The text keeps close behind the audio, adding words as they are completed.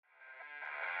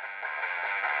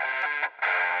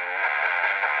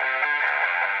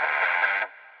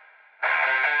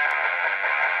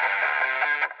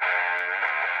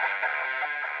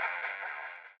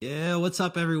what's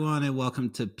up, everyone, and welcome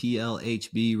to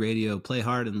PLHB Radio. Play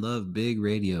Hard and Love Big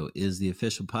Radio is the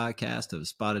official podcast of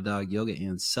Spotted Dog Yoga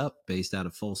and Sup, based out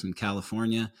of Folsom,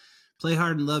 California. Play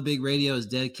Hard and Love Big Radio is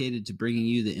dedicated to bringing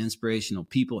you the inspirational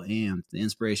people and the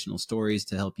inspirational stories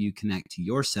to help you connect to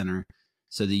your center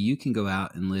so that you can go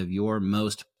out and live your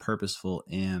most purposeful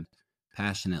and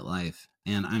passionate life.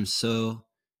 And I'm so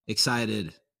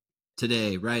excited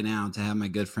today, right now, to have my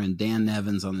good friend Dan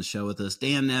Nevins on the show with us.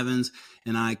 Dan Nevins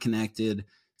and I connected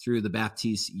through the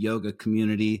Baptiste yoga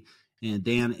community, and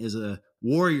Dan is a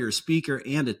warrior speaker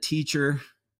and a teacher.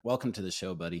 Welcome to the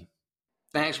show, buddy.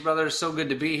 Thanks, brother. So good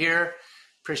to be here.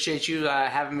 Appreciate you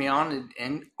having me on,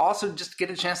 and also just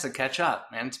get a chance to catch up,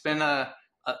 man. It's been a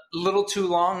little too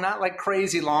long, not like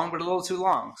crazy long, but a little too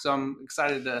long. So I'm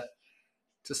excited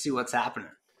to see what's happening.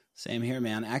 Same here,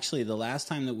 man. Actually, the last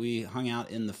time that we hung out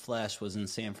in the flesh was in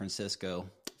San Francisco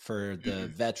for the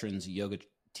Veterans Yoga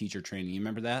Teacher Training. You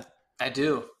remember that? I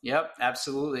do. Yep,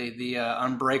 absolutely. The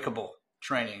Unbreakable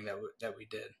training that we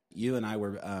did. You and I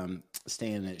were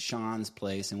staying at Sean's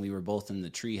place, and we were both in the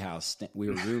treehouse. We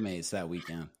were roommates that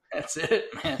weekend. That's it,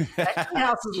 man. That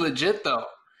treehouse is legit, though.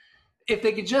 If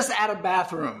they could just add a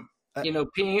bathroom,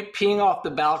 peeing off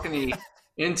the balcony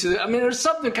into, I mean, there's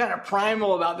something kind of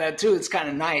primal about that too. It's kind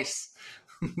of nice,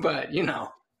 but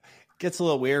gets a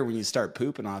little weird when you start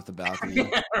pooping off the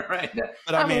balcony. Right.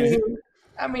 But I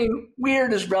mean,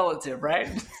 weird is relative, right?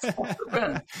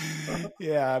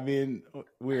 Yeah. I mean,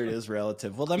 weird is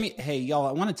relative. Well, hey y'all,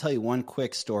 I want to tell you one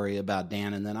quick story about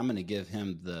Dan, and then I'm going to give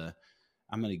him the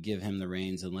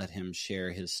reins and let him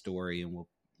share his story, and we'll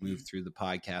move through the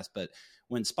podcast. But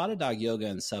when Spotted Dog Yoga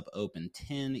and Sup opened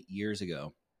 10 years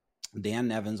ago, Dan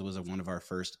Nevins was one of our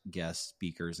first guest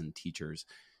speakers and teachers,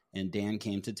 and Dan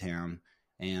came to town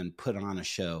and put on a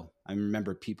show. I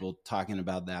remember people talking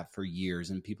about that for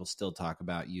years, and people still talk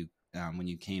about you when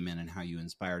you came in and how you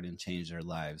inspired and changed their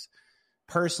lives.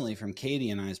 Personally, from Katie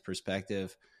and I's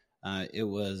perspective, it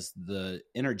was the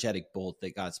energetic bolt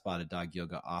that got Spotted Dog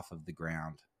Yoga off of the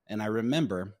ground. And I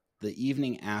remember the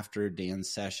evening after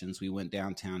Dan's sessions, we went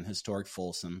downtown, historic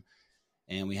Folsom,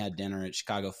 and we had dinner at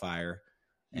Chicago Fire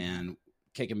and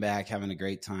kicking back, having a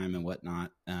great time and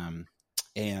whatnot.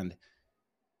 And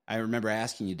I remember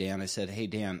asking you, Dan, I said, hey,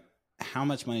 Dan, how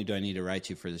much money do I need to write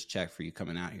you for this check for you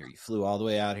coming out here? You flew all the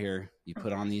way out here. You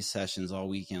put on these sessions all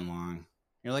weekend long.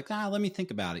 You're like, let me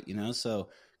think about it, So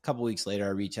a couple weeks later, I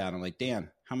reach out. I'm like, Dan,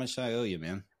 how much do I owe you,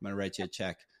 man? I'm going to write you a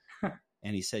check.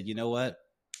 And he said, you know what?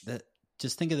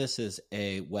 Just think of this as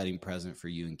a wedding present for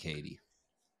you and Katie.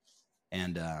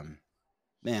 And,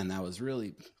 man, that was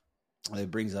really,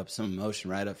 it brings up some emotion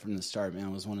right up from the start, man.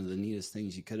 It was one of the neatest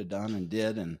things you could have done and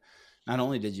did. And not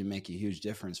only did you make a huge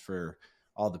difference for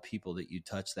all the people that you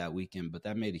touched that weekend, but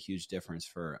that made a huge difference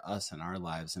for us in our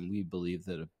lives. And we believe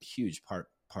that a huge part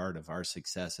of our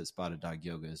success at Spotted Dog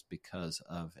Yoga is because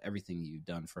of everything you've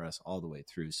done for us all the way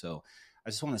through. So I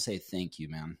just want to say thank you,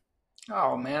 man.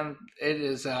 Oh, man, it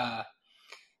is,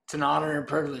 it's an honor and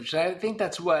privilege. I think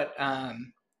that's what,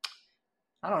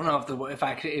 I don't know if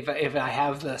I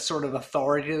have the sort of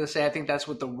authority to say, I think that's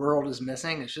what the world is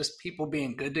missing. It's just people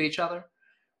being good to each other,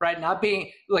 right? Not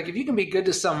being like, if you can be good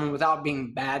to someone without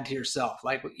being bad to yourself,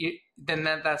 then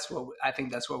that's what I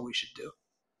think that's what we should do.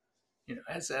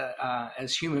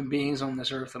 As human beings on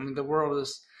this earth. I mean, the world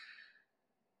is,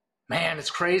 man,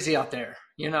 it's crazy out there.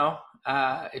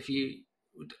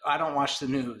 I don't watch the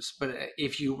news, but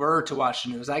if you were to watch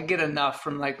the news, I get enough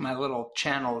from like my little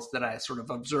channels that I sort of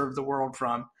observe the world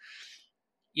from.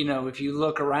 If you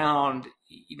look around,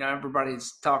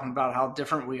 everybody's talking about how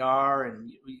different we are and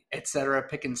et cetera,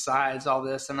 picking sides, all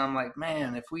this. And I'm like,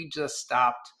 man, if we just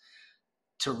stopped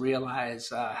to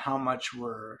realize how much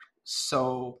we're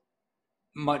so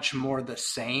much more the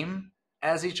same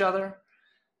as each other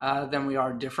than we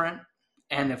are different.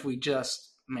 And if we just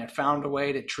found a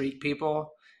way to treat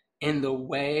people in the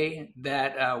way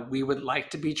that we would like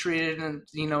to be treated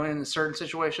in a certain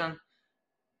situation,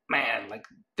 man,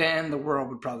 then the world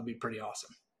would probably be pretty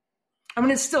awesome. I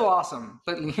mean, it's still awesome,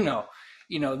 but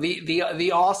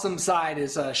the awesome side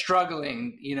is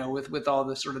struggling, with all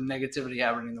this sort of negativity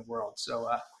happening in the world. So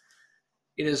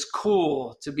it is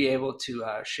cool to be able to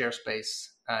share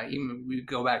space. Even we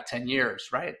go back 10 years,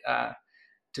 right?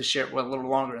 To share, a little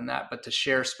longer than that, but to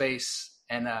share space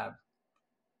and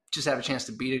just have a chance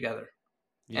to be together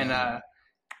and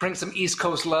bring some East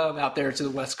Coast love out there to the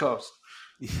West Coast.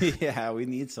 Yeah, we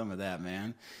need some of that,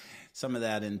 man. Some of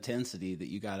that intensity that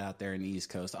you got out there in the East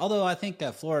Coast. Although I think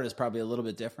Florida is probably a little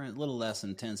bit different, a little less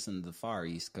intense than the far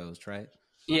East Coast, right?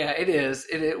 Yeah, it is.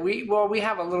 We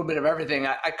have a little bit of everything.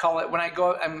 I call it, when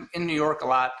I'm in New York a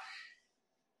lot,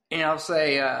 I'll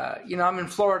say, I'm in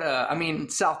Florida. I mean,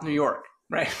 South New York,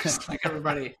 right? Because like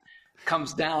everybody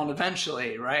comes down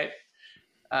eventually, right?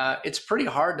 It's pretty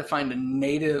hard to find a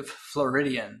native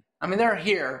Floridian. I mean, they're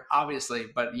here, obviously,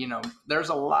 but, there's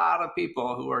a lot of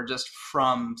people who are just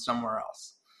from somewhere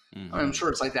else. Mm-hmm. I mean, I'm sure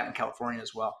it's like that in California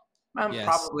as well. Yes.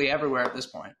 Probably everywhere at this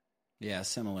point. Yeah,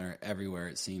 similar everywhere,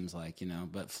 it seems like,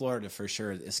 but Florida for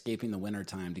sure, escaping the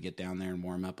wintertime to get down there and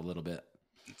warm up a little bit.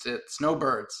 It's it.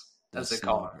 Snowbirds, as they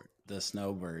call it. The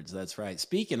snowbirds, that's right.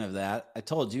 Speaking of that, I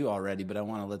told you already, but I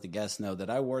want to let the guests know that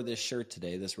I wore this shirt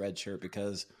today, this red shirt,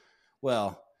 because,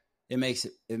 well, it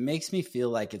makes me feel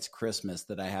like it's Christmas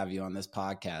that I have you on this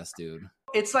podcast, dude.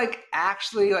 It's like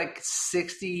actually like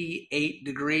 68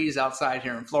 degrees outside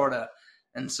here in Florida.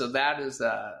 And so that's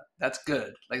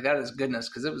good. Like that is goodness,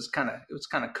 because it was kind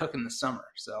of cooking the summer.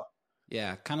 So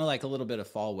yeah, kind of like a little bit of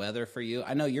fall weather for you.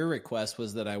 I know your request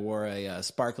was that I wore a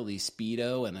sparkly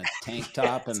Speedo and a tank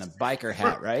top and a biker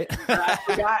hat, right? I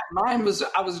forgot.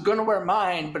 I was going to wear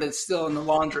mine, but it's still in the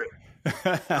laundry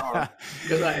because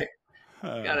I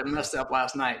got it messed up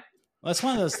last night. Well, that's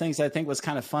one of those things I think was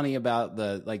kind of funny about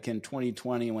like in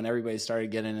 2020 when everybody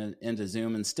started getting into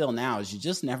Zoom, and still now, is you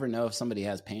just never know if somebody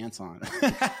has pants on.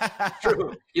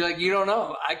 True. You don't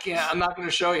know. I'm not going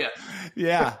to show you.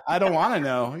 Yeah. I don't want to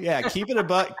know. Yeah. Keep it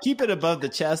above the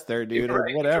chest there, dude,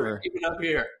 right, or whatever. Keep it up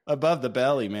here. Above the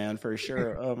belly, man, for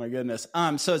sure. Oh my goodness.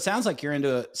 So it sounds like you're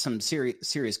into some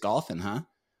serious golfing, huh?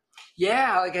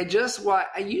 Yeah. Like I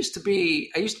used to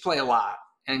play a lot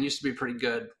and used to be pretty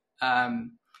good.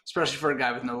 Especially for a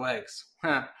guy with no legs.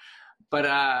 But,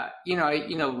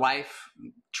 life,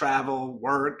 travel,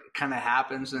 work kind of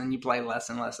happens, and then you play less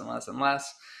and less and less and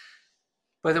less.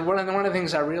 But one of the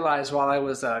things I realized while I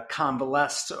was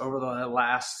convalesced over the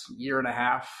last year and a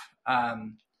half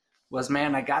was,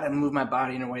 man, I got to move my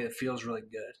body in a way that feels really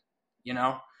good,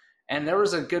 And there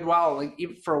was a good while, like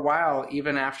even for a while,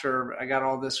 even after I got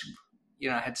all this,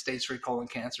 I had stage 3 colon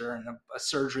cancer and a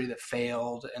surgery that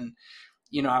failed, and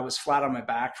I was flat on my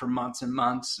back for months and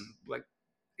months, and like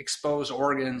exposed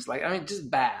organs, just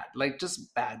bad,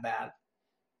 just bad.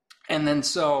 And then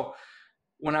so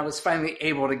when I was finally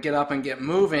able to get up and get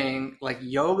moving, like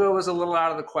yoga was a little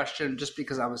out of the question just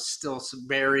because I was still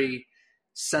very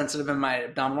sensitive in my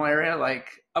abdominal area. Like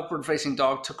upward facing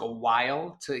dog took a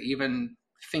while to even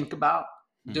think about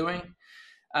doing.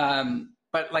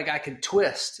 But like I could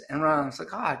twist and run. It's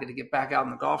like, I got to get back out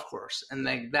on the golf course. And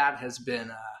like that has been,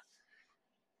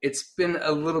 it's been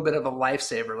a little bit of a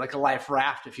lifesaver, like a life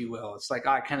raft, if you will. It's like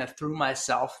I kind of threw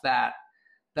myself that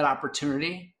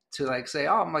opportunity to like say,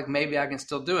 I'm like, maybe I can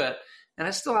still do it. And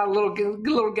I still had a little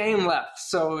game left.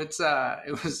 So it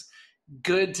was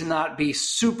good to not be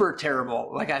super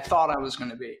terrible like I thought I was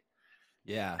going to be.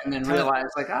 Yeah. And then realize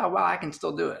like, I can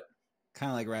still do it.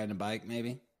 Kind of like riding a bike,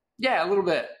 maybe? Yeah, a little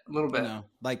bit.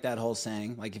 Like that whole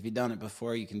saying, like if you've done it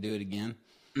before, you can do it again.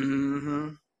 Mm-hmm.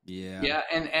 Yeah. Yeah.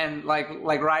 And like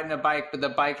riding a bike, but the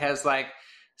bike has like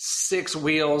 6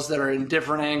 wheels that are in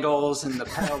different angles and the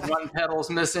one pedal's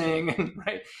missing, and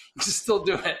right. You can still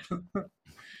do it.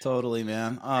 Totally,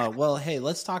 man. Well, hey,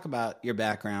 let's talk about your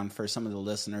background for some of the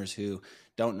listeners who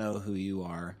don't know who you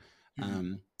are.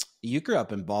 You grew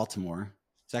up in Baltimore.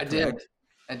 Is that correct?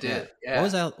 I did. Yeah.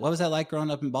 What was that like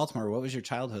growing up in Baltimore? What was your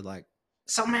childhood like?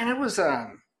 So, man, it was,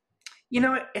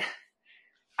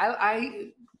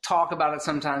 I talk about it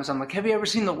sometimes. I'm like, have you ever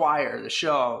seen The Wire, the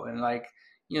show? And like,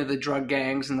 the drug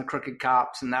gangs and the crooked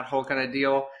cops and that whole kind of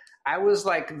deal. I was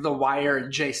like The Wire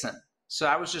adjacent. So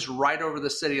I was just right over the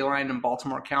city line in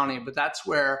Baltimore County. But that's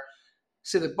where,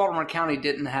 the Baltimore County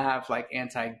didn't have like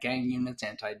anti-gang units,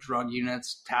 anti-drug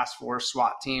units, task force,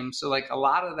 SWAT teams. So like a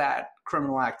lot of that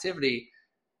criminal activity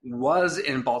was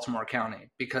in Baltimore County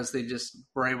because they just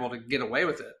were able to get away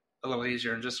with it a little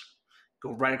easier and just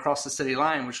go right across the city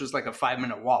line, which was like a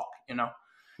 5-minute walk,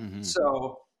 Mm-hmm.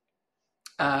 So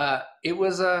it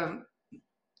was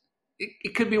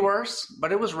it could be worse,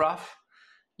 but it was rough.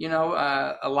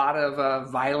 A lot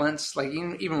of violence, like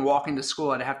even walking to school,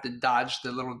 I'd have to dodge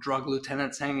the little drug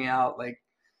lieutenants hanging out like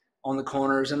on the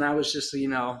corners. And I was just,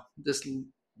 I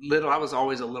was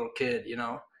always a little kid,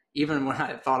 even when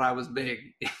I thought I was big,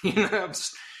 I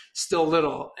was still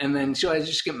little. And then I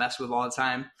just get messed with all the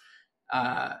time.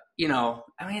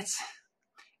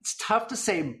 It's tough to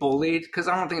say bullied because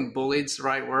I don't think bullied's the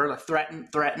right word. Like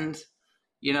threatened,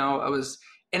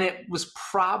 and it was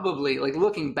probably like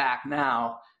looking back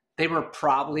now, they were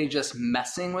probably just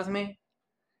messing with me.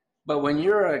 But when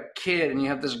you're a kid and you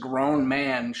have this grown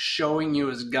man showing you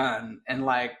his gun and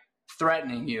like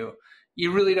threatening you,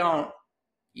 you really don't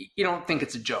think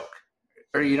it's a joke.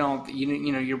 or you don't,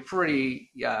 you're pretty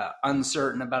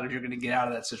uncertain about if you're going to get out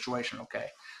of that situation. Okay.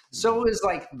 So it was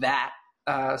like that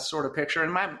sort of picture.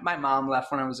 And my mom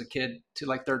left when I was a kid to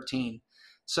like 13.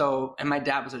 So, and my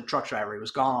dad was a truck driver. He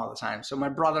was gone all the time. So my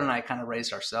brother and I kind of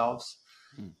raised ourselves.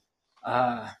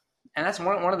 And that's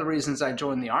one of the reasons I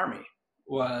joined the Army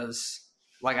was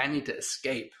like, I need to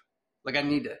escape. Like I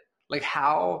need to, like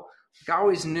how, like I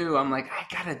always knew I'm like, I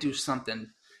got to do something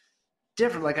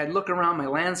different. Like I'd look around my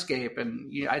landscape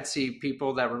and I'd see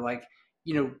people that were like,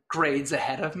 grades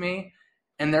ahead of me,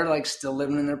 and they're like still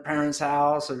living in their parents'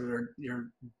 house, or you're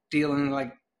dealing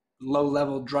like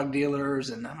low-level drug dealers.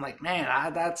 And I'm like,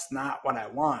 man, that's not what I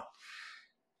want.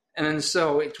 And then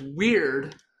so it's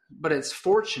weird, but it's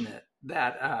fortunate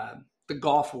that the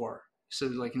Gulf War, so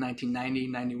like 1990,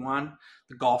 91,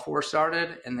 the Gulf War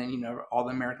started, and then, all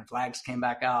the American flags came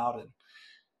back out,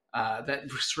 and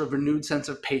that sort of renewed sense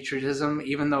of patriotism,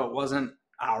 even though it wasn't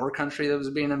our country that was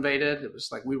being invaded. It was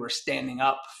like we were standing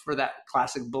up for that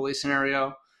classic bully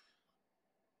scenario.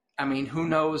 I mean, who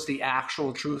knows the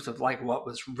actual truth of like what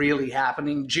was really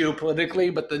happening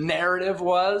geopolitically, but the narrative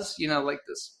was, like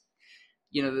this,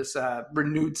 this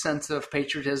renewed sense of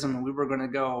patriotism, and we were going to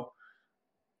go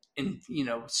and,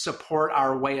 support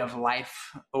our way of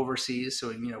life overseas,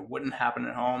 so it, wouldn't happen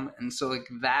at home. And so like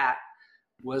that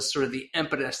was sort of the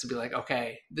impetus to be like,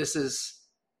 okay, this is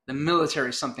the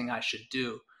military, something I should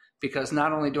do, because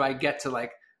not only do I get to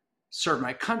like serve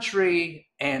my country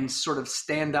and sort of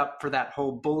stand up for that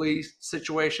whole bully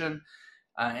situation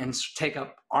and take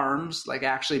up arms, like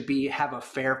actually have a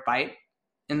fair fight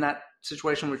in that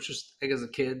situation, which was, like, as a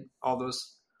kid, all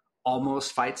those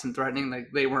almost fights and threatening, like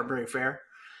they weren't very fair.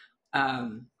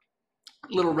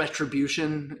 Little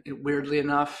retribution, weirdly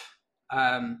enough.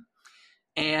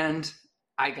 And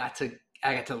I got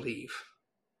to leave.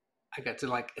 I got to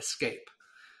like escape.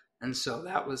 And so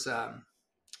that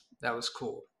was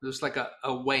cool. It was like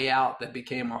a way out that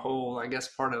became a whole, I guess,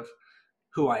 part of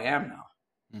who I am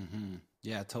now. Mm-hmm.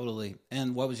 Yeah, totally.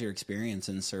 And what was your experience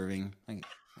in serving? Like,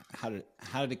 how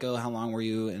did it go? How long were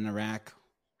you in Iraq?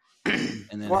 And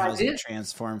then how does it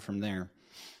transform from there?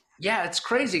 Yeah, it's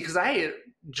crazy because I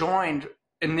joined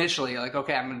initially like,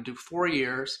 okay, I'm going to do 4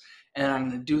 years, and I'm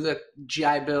going to do the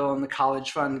GI Bill and the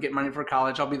college fund, get money for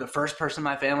college. I'll be the first person in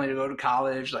my family to go to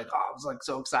college. Like, I was like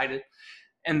so excited.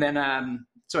 And then,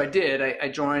 so I did. I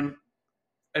joined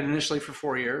initially for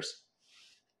 4 years.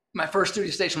 My first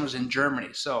duty station was in Germany,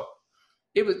 so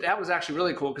that was actually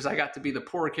really cool because I got to be the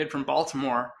poor kid from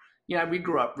Baltimore. We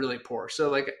grew up really poor,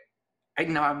 so like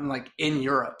now I'm like in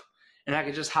Europe, and I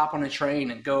could just hop on a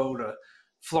train and go to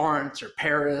Florence or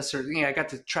Paris, or I got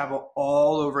to travel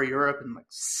all over Europe and like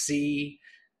see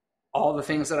all the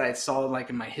things that I saw like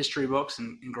in my history books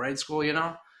in grade school,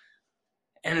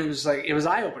 And it was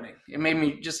eye-opening. It made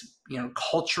me just,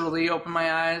 culturally open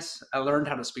my eyes. I learned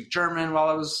how to speak German while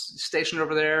I was stationed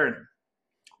over there, and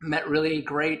met really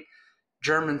great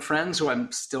German friends who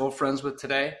I'm still friends with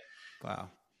today. Wow.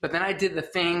 But then I did the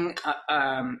thing,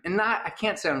 I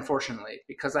can't say unfortunately,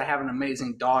 because I have an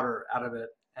amazing daughter out of it,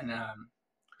 and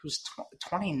who's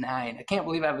 29. I can't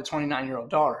believe I have a 29-year-old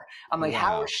daughter. I'm like, wow.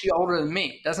 How is she older than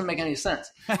me? Doesn't make any sense.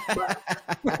 But,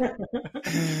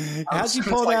 how'd you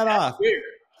pull that off? Weird.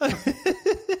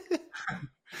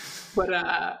 But,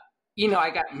 I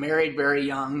got married very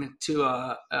young to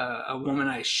a woman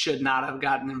I should not have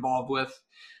gotten involved with.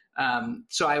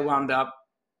 So I wound up,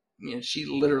 she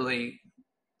literally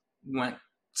went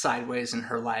sideways in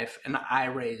her life, and I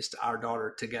raised our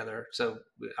daughter together. So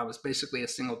I was basically a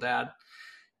single dad.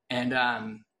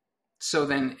 And so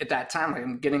then at that time, like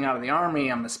I'm getting out of the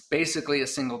Army, I'm basically a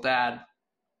single dad.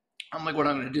 I'm like, what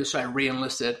am I going to do? So I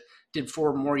re-enlisted, did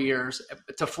 4 more years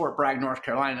to Fort Bragg, North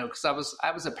Carolina, because I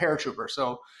was a paratrooper.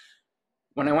 So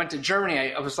when I went to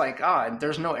Germany, I was like,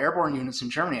 there's no airborne units in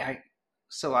Germany.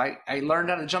 So I learned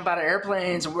how to jump out of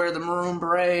airplanes and wear the maroon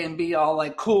beret and be all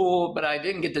like cool, but I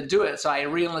didn't get to do it. So I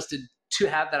re-enlisted to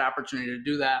have that opportunity to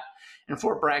do that. And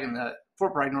Fort Bragg,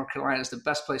 North Carolina is the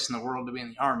best place in the world to be in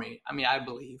the Army. I mean, I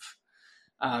believe.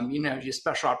 You have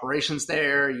special operations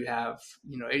there. You have,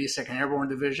 82nd Airborne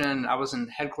Division. I was in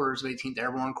headquarters of 18th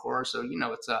Airborne Corps. So,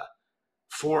 it's a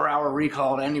 4-hour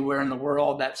recall to anywhere in the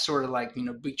world. That sort of like,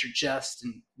 beat your chest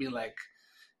and be like,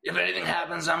 if anything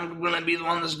happens, I'm going to be the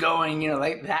one that's going,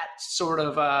 like that sort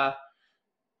of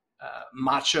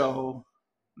macho,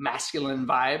 masculine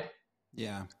vibe.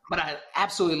 Yeah. But I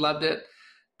absolutely loved it.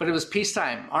 But it was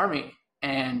peacetime Army,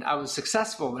 and I was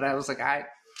successful. But I was like,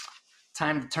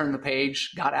 time to turn the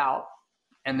page, got out,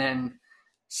 and then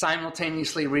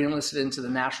simultaneously re-enlisted into the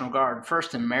National Guard,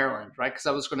 first in Maryland, right? Because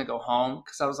I was going to go home,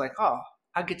 because I was like,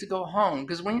 I get to go home.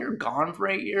 Because when you're gone for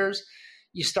 8 years,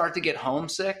 you start to get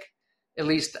homesick. At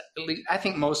least I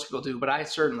think most people do, but I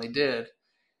certainly did.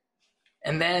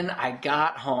 And then I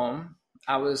got home.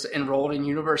 I was enrolled at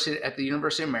the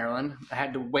University of Maryland. I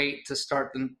had to wait to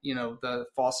start the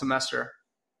fall semester.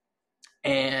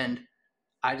 And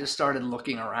I just started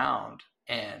looking around,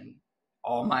 and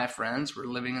all my friends were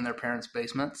living in their parents'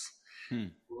 basements,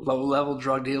 low-level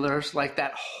drug dealers, like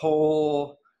that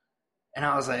whole, and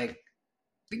I was like,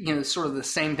 sort of the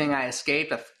same thing I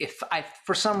escaped. If I,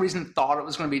 for some reason, thought it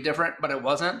was going to be different, but it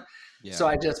wasn't. Yeah. So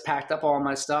I just packed up all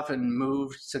my stuff and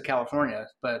moved to California,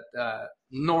 but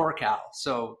NorCal,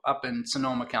 so up in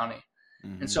Sonoma County.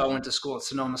 Mm-hmm. And so I went to school at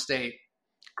Sonoma State,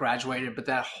 graduated, but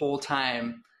that whole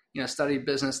time, studied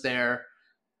business there,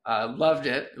 loved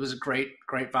it. It was a great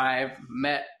vibe.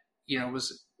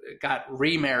 Got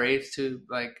remarried to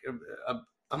like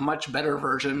a much better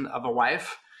version of a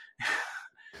wife.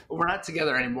 We're not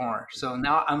together anymore. So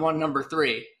now I'm on number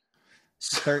 3.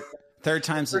 Third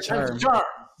time's the charm.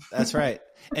 That's right.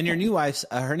 And your new wife's,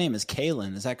 her name is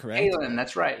Kaylin. Is that correct? Kaylin,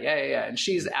 that's right. Yeah. And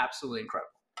she's absolutely incredible.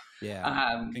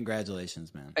 Yeah.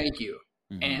 Congratulations, man. Thank you.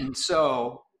 Mm-hmm. And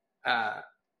so I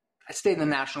stayed in the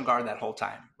National Guard that whole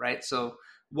time, right? So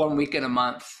 1 week in a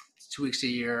month, 2 weeks a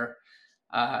year.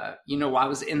 I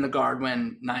was in the Guard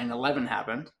when 9/11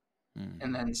 happened.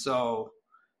 And then so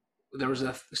there was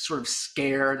a sort of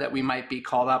scare that we might be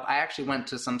called up. I actually went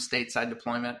to some stateside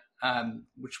deployment,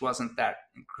 which wasn't that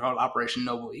called Operation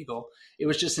Noble Eagle. It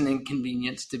was just an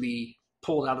inconvenience to be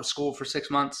pulled out of school for 6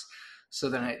 months. So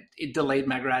then it delayed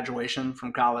my graduation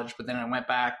from college, but then I went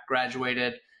back,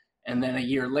 graduated, and then a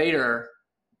year later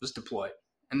was deployed.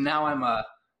 And now I'm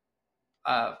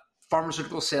a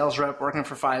pharmaceutical sales rep working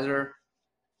for Pfizer.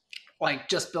 Like,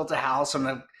 just built a house on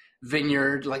a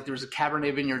vineyard. Like, there was a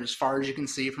Cabernet vineyard as far as you can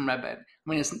see from my bed. I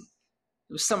mean, it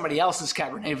was somebody else's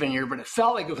Cabernet vineyard, but it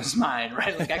felt like it was mine,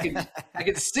 right? Like I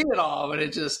could see it all, but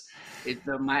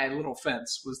my little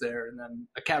fence was there, and then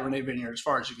a Cabernet vineyard as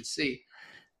far as you could see.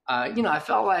 I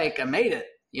felt like I made it,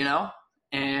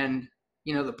 and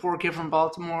the poor kid from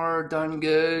Baltimore, done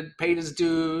good, paid his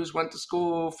dues, went to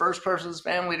school, first person in his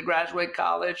family to graduate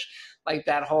college, like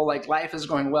that whole like life is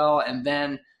going well, and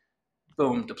then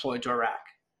boom, deployed to Iraq.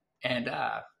 And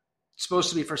supposed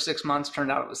to be for 6 months,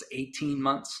 turned out it was 18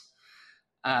 months.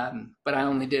 But I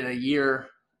only did a year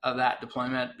of that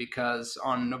deployment because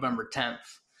on November 10th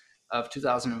of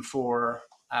 2004,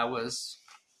 I was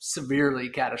severely,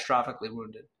 catastrophically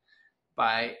wounded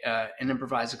by an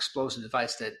improvised explosive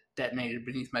device that detonated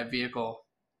beneath my vehicle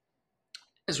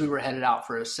as we were headed out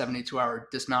for a 72-hour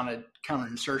dismounted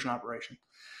counterinsurgent operation.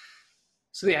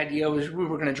 So the idea was we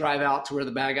were going to drive out to where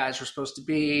the bad guys were supposed to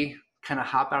be, kind of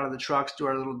hop out of the trucks, do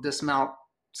our little dismount,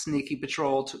 sneaky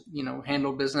patrol to,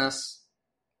 handle business,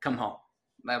 come home.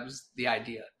 That was the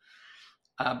idea.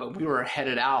 But we were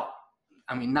headed out.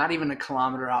 I mean, not even a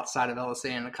kilometer outside of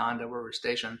LSA Anaconda where we're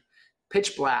stationed.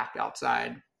 Pitch black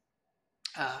outside,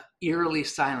 eerily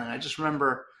silent. I just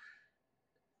remember,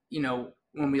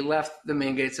 when we left the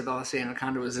main gates of LSA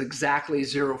Anaconda, it was exactly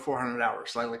 0400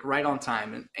 hours, like right on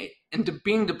time. And to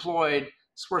being deployed,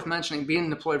 it's worth mentioning, being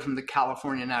deployed from the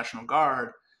California National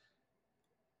Guard.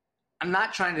 I'm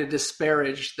not trying to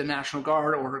disparage the National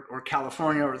Guard or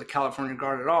California or the California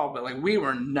Guard at all, but like we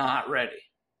were not ready.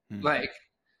 Mm-hmm. Like,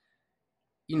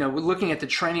 looking at the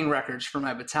training records for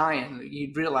my battalion,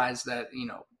 you'd realize that,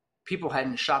 people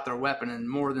hadn't shot their weapon in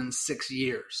more than 6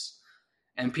 years.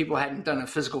 And people hadn't done a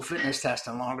physical fitness test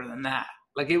in longer than that.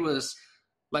 Like it was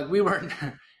like we were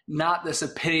not this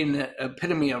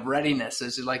epitome of readiness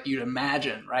as like you'd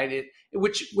imagine, right?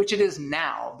 Which it is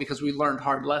now because we learned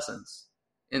hard lessons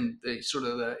in the sort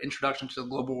of the introduction to the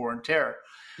global war on terror.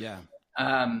 Yeah.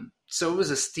 So it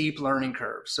was a steep learning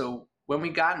curve. So when we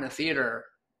got in the theater,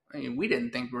 we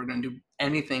didn't think we were going to do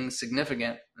anything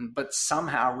significant, but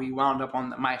somehow we wound up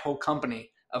on my whole company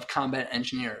of combat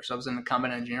engineers. I was in the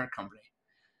combat engineer company.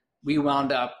 We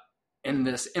wound up in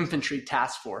this infantry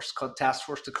task force called Task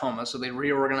Force Tacoma. So they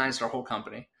reorganized our whole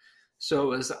company. So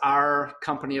it was our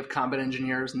company of combat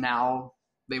engineers. Now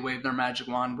they wave their magic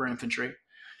wand, we're infantry.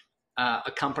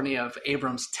 A company of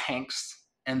Abrams tanks,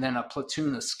 and then a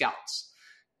platoon of scouts.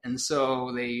 And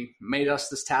so they made us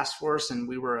this task force, and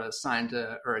we were assigned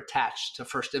or attached to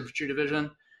 1st Infantry Division.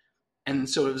 And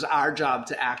so it was our job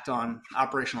to act on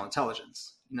operational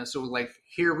intelligence. So like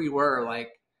here we were, like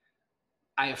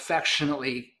I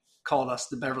affectionately called us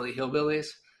the Beverly Hillbillies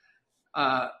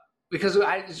because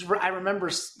I remember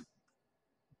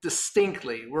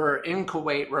distinctly we're in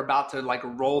Kuwait, we're about to like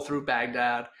roll through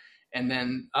Baghdad and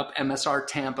then up MSR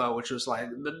Tampa, which was like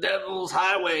the Devil's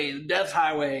Highway, the Death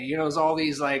Highway. It was all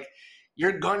these like,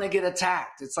 you're going to get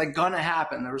attacked. It's like going to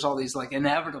happen. There was all these like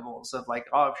inevitables of like,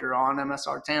 oh, if you're on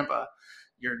MSR Tampa,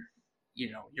 you're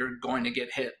going to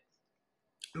get hit.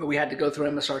 But we had to go through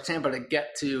MSR Tampa to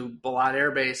get to Balad Air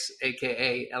Base,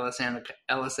 aka LSA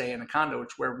Anaconda,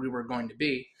 which where we were going to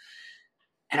be.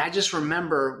 And I just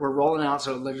remember we're rolling out,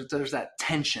 so there's that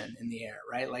tension in the air,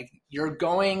 right? Like you're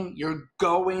going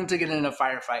to get in a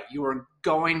firefight. You are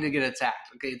going to get attacked.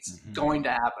 Okay, it's going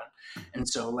to happen. And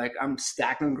so like I'm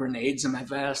stacking grenades in my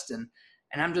vest, and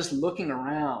I'm just looking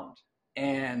around,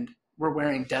 and we're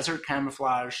wearing desert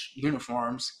camouflage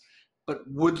uniforms, but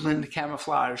woodland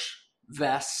camouflage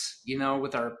vests,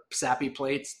 with our sappy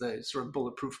plates, the sort of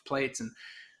bulletproof plates, and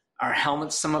our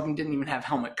helmets. Some of them didn't even have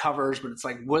helmet covers, but it's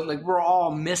like wood. Like we're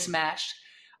all mismatched.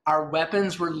 Our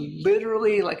weapons were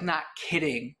literally, like, not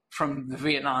kidding, from the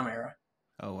Vietnam era.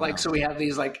 Oh, wow. Like, so we have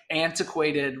these like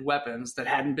antiquated weapons that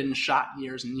hadn't been shot in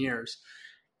years and years.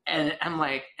 And I'm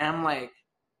like,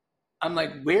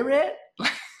 we're it.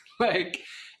 Like,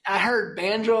 I heard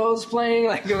banjos playing.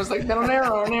 Like it was like,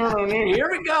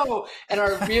 here we go. And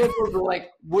our vehicles were like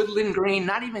woodland green,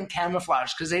 not even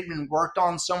camouflage, because they'd been worked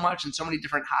on so much and so many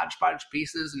different hodgepodge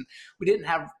pieces. And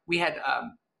we had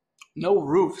no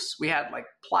roofs. We had like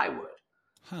plywood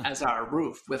as our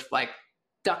roof with like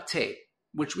duct tape,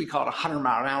 which we called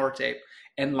 100-mile-an-hour tape,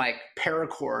 and like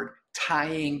paracord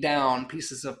tying down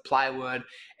pieces of plywood.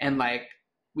 And like,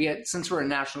 since we're in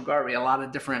National Guard, we had a lot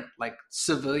of different like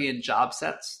civilian job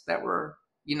sets that were,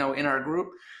 in our group.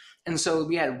 And so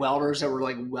we had welders that were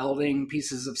like welding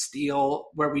pieces of steel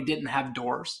where we didn't have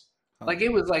doors. Like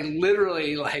it was like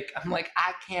literally like, I'm like,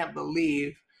 I can't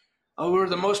believe, we're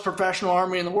the most professional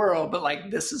army in the world, but like,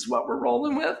 this is what we're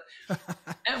rolling with.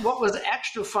 And what was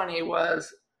extra funny was,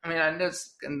 I know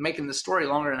it's making the story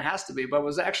longer than it has to be, but what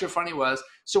was extra funny was,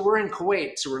 so we're in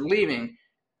Kuwait, so we're leaving,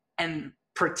 and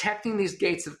protecting these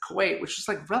gates of Kuwait, which is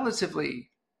like relatively,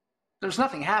 there's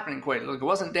nothing happening in Kuwait. Like it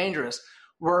wasn't dangerous.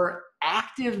 Were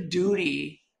active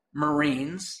duty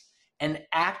Marines and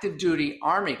active duty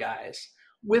Army guys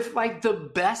with like the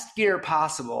best gear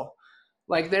possible.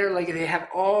 Like they have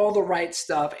all the right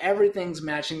stuff. Everything's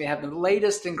matching. They have the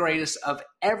latest and greatest of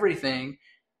everything.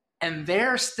 And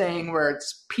they're staying where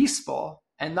it's peaceful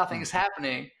and nothing's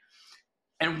happening.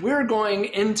 And we're going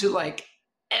into like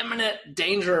imminent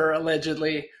danger,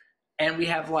 allegedly, and we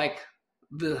have like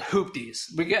the hoopties.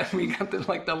 We got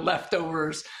the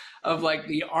leftovers of like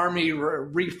the Army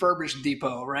refurbished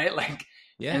depot, right? Like,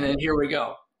 yeah. And then here we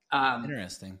go.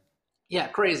 Interesting. Yeah,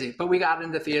 crazy. But we got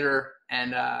into theater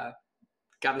and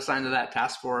got assigned to that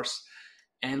task force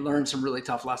and learned some really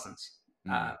tough lessons.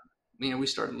 We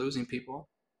started losing people,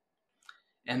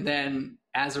 and then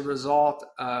as a result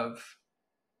of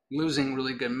losing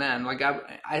really good men. Like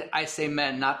I say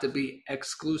men not to be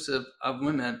exclusive of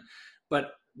women,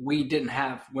 but we didn't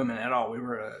have women at all. We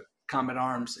were a combat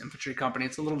arms infantry company.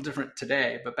 It's a little different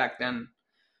today, but back then,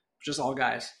 just all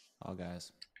guys. All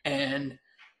guys. And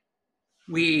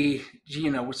we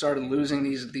started losing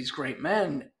these great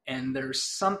men, and there's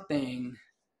something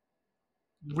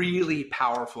really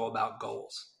powerful about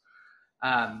goals.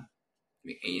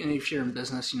 If you're in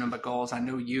business, you know about goals. I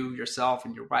know you yourself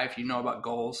and your wife, you know about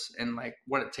goals and like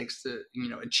what it takes to,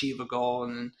 achieve a goal,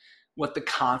 and then what the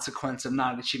consequence of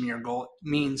not achieving your goal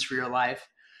means for your life.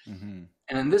 Mm-hmm.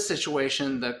 And in this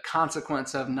situation, the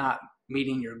consequence of not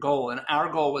meeting your goal, and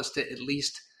our goal was to at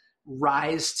least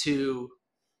rise to,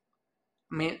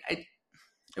 it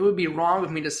would be wrong of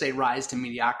me to say rise to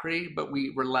mediocrity, but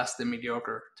we were less than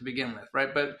mediocre to begin with,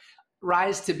 right? But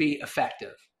rise to be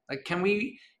effective. Like, can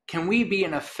we be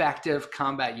an effective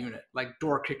combat unit, like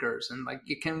door kickers? And like,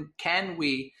 can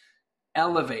we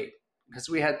elevate? Because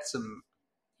we had some,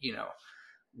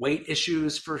 weight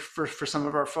issues for some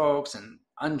of our folks and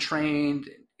untrained.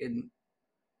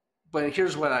 But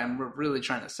here's what I'm really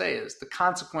trying to say is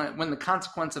when the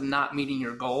consequence of not meeting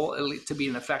your goal, at least to be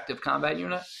an effective combat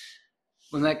unit,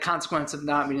 when that consequence of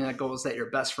not meeting that goal is that your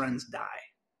best friends die,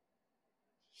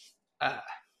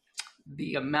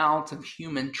 the amount of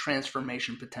human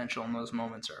transformation potential in those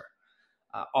moments are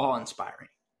awe-inspiring.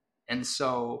 And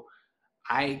so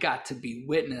I got to be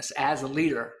witness as a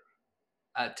leader,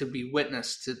 to be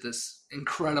witness to this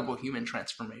incredible human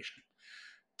transformation,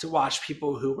 to watch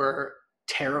people who were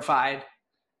terrified,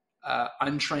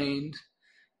 untrained,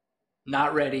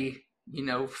 not ready,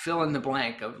 fill in the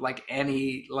blank of like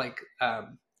any, like,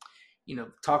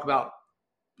 talk about,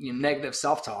 negative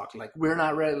self-talk, like we're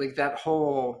not ready, like that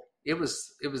whole, it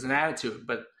was an attitude,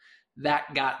 but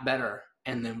that got better.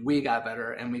 And then we got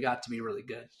better and we got to be really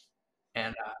good.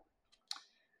 And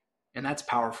that's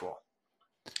powerful.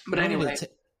 But anyway,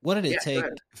 What did it Yeah, go take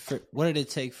ahead. what did it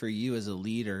take for you as a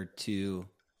leader to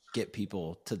get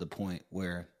people to the point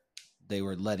where they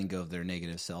were letting go of their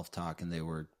negative self-talk and they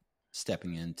were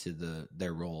stepping into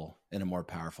their role in a more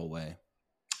powerful way?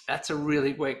 That's a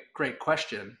really great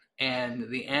question. And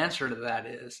the answer to that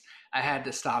is I had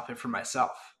to stop it for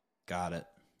myself. Got it.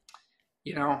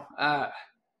 You know, I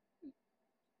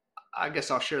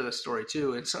guess I'll share this story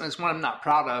too. It's one I'm not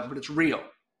proud of, but it's real,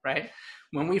 right?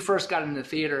 When we first got into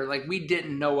theater, like we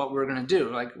didn't know what we were going to do.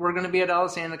 Like we're going to be at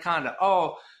Ellis Anaconda.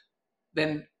 Oh,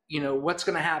 then, what's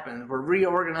going to happen? We're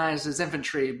reorganized as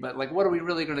infantry, but like, what are we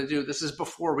really going to do? This is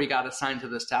before we got assigned to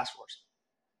this task force.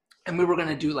 And we were going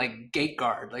to do like gate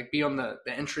guard, like be on the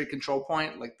entry control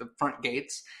point, like the front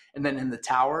gates, and then in the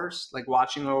towers, like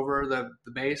watching over the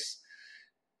base.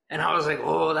 And I was like,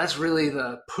 oh, that's really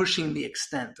the pushing the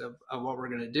extent of what we're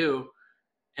going to do.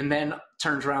 And then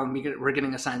turns around, we're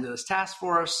getting assigned to this task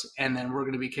force, and then we're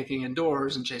going to be kicking in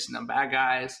doors and chasing down bad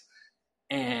guys.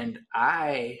 And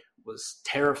I was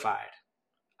terrified.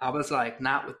 I was like,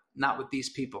 not with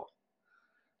these people,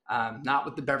 not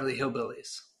with the Beverly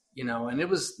Hillbillies, and it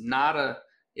was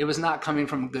not coming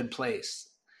from a good place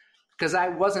because I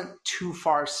wasn't too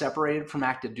far separated from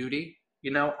active duty.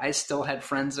 I still had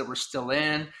friends that were still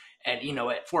in at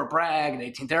Fort Bragg and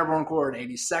 18th Airborne Corps and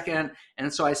 82nd.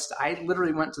 And so I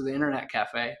literally went to the internet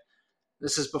cafe.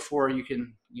 This is before you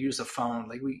can use a phone.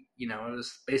 Like it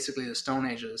was basically the Stone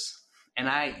Ages. And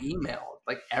I emailed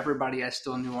like everybody I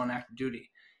still knew on active duty.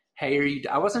 Hey,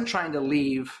 I wasn't trying to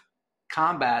leave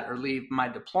combat or leave my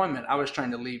deployment. I was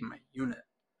trying to leave my unit.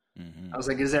 I was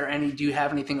like, do you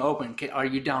have anything open? Are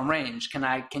you downrange?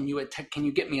 Can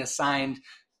you get me assigned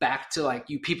back to like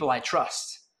you people I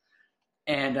trust?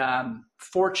 And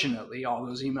fortunately, all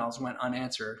those emails went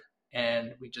unanswered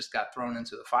and we just got thrown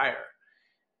into the fire.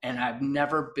 And I've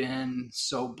never been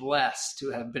so blessed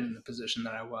to have been in the position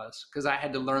that I was because I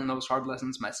had to learn those hard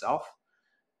lessons myself.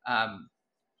 That,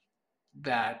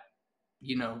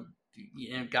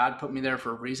 God put me there for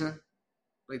a reason.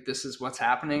 Like this is what's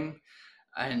happening.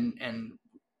 And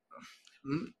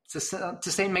to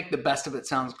say make the best of it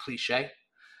sounds cliche,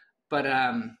 but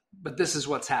this is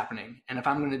what's happening. And if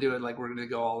I'm going to do it, like we're going to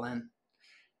go all in.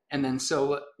 And then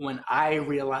so when I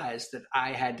realized that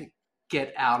I had to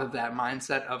get out of that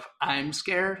mindset of I'm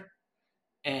scared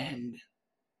and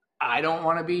I don't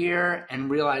want to be here and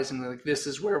realizing like this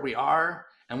is where we are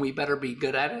and we better be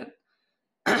good at it.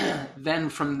 Then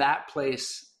from that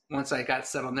place, once I got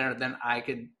settled there, then I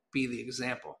could be the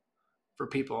example for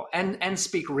people and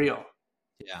speak real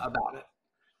about it.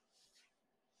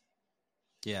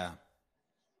 Yeah.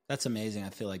 That's amazing. I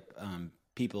feel like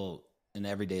people in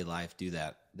everyday life do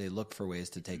that. They look for ways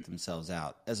to take themselves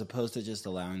out as opposed to just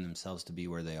allowing themselves to be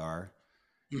where they are.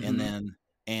 Mm-hmm.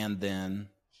 And then,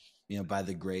 by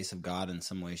the grace of God in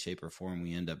some way, shape, or form,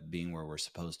 we end up being where we're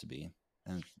supposed to be.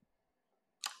 And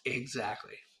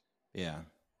exactly. Yeah.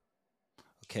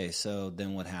 Okay. So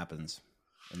then what happens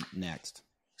next?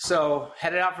 So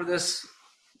headed out for this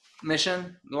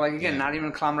mission, like again, not even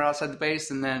a kilometer outside the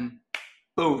base. And then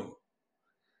boom,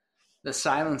 the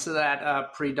silence of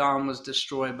that pre-dawn was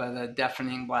destroyed by the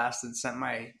deafening blast that sent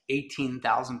my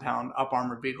 18,000-pound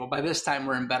up-armored vehicle. By this time,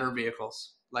 we're in better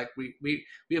vehicles. Like we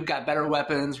have got better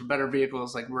weapons, better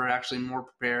vehicles. Like we're actually more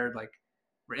prepared. Like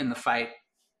we're in the fight.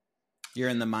 You're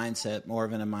in the mindset, more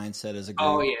of in a mindset as a group.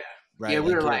 Oh yeah, right. Yeah.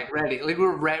 We were like ready. Like we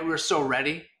were so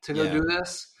ready to go do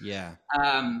this. Yeah.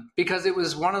 Because it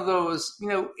was one of those.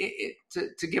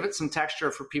 To give it some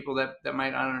texture for people that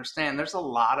might not understand. There's a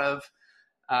lot of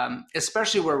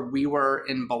especially where we were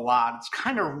in Balad, it's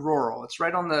kind of rural. It's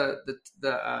right on the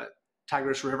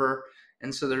Tigris River.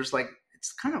 And so there's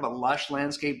it's kind of a lush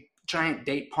landscape, giant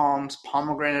date palms,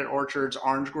 pomegranate orchards,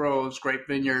 orange groves, grape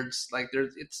vineyards.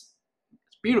 It's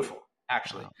beautiful,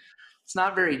 actually. Wow. It's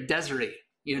not very deserty,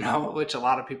 which a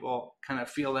lot of people kind of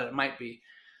feel that it might be.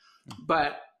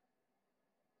 But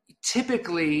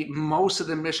typically most of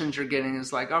the missions you're getting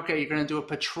is like, okay, you're going to do a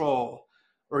patrol,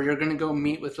 or you're going to go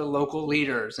meet with the local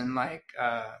leaders and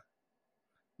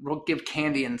we'll give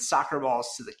candy and soccer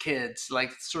balls to the kids,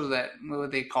 like sort of that,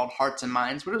 what they called hearts and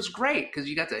minds. But it was great because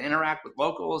you got to interact with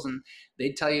locals and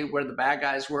they'd tell you where the bad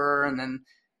guys were. And then,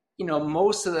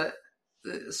 most of the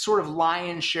sort of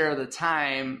lion's share of the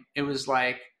time, it was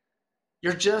like,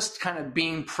 you're just kind of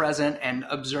being present and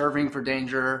observing for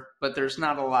danger, but there's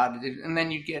not a lot to do. And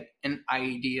then you get an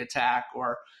IED attack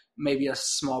or maybe a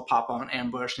small pop-on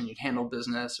ambush and you'd handle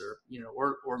business or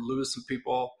lose some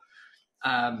people.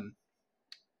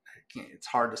 It's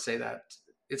hard to say that.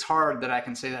 It's hard that I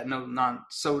can say that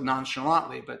so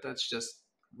nonchalantly, but that's just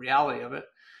reality of it.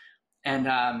 And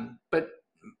but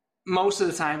most of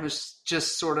the time it's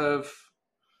just sort of,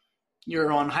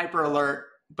 you're on hyper alert,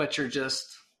 but you're just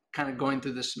kind of going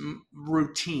through this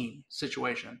routine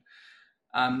situation.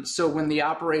 So when the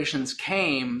operations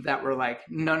came that were like,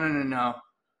 no,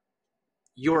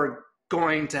 you're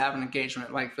going to have an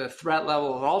engagement. Like, the threat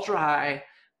level is ultra high.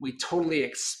 We totally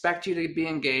expect you to be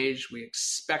engaged. We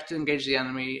expect to engage the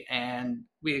enemy, and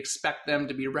we expect them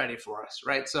to be ready for us,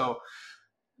 right? So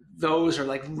those are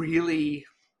like really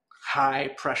high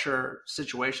pressure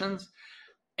situations.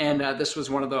 And this was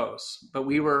one of those. But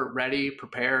we were ready,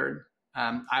 prepared.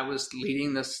 I was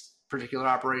leading this particular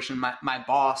operation. My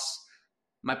boss,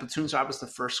 my platoon sergeant, I was the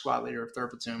first squad leader of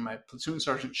 3rd Platoon. My platoon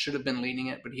sergeant should have been leading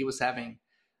it, but he was having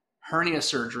hernia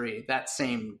surgery that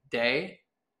same day.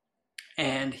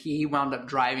 And he wound up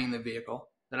driving the vehicle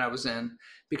that I was in,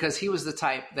 because he was the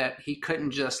type that he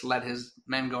couldn't just let his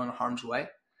men go in harm's way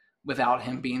without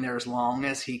him being there as long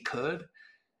as he could.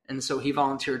 And so he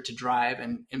volunteered to drive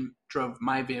and drove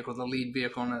my vehicle, the lead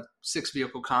vehicle, in a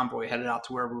 6-vehicle convoy headed out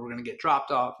to where we were going to get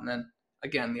dropped off. And then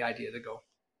again, the idea to go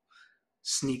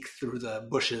sneak through the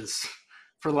bushes,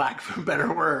 for lack of a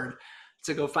better word,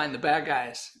 to go find the bad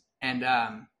guys. And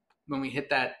when we hit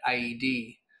that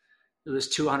IED, it was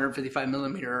 255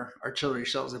 millimeter artillery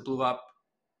shells that blew up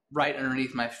right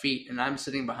underneath my feet, and I'm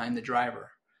sitting behind the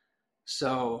driver.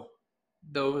 So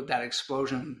though that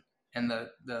explosion and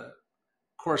the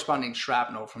corresponding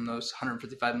shrapnel from those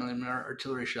 155 millimeter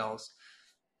artillery shells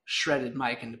shredded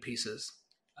Mike into pieces,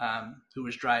 who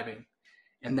was driving,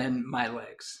 and then my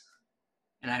legs.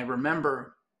 And I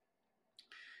remember,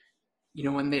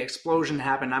 when the explosion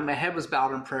happened, my head was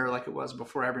bowed in prayer like it was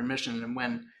before every mission. And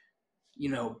when,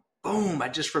 boom, I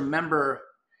just remember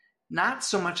not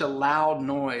so much a loud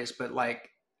noise, but like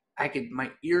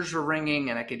my ears were ringing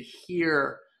and I could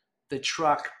hear the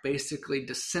truck basically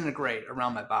disintegrate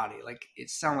around my body. Like, it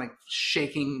sounded like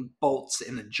shaking bolts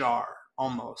in a jar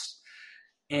almost.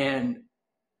 And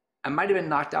I might have been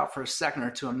knocked out for a second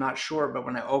or two, I'm not sure. But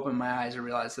when I opened my eyes, I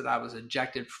realized that I was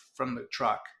ejected from the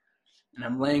truck and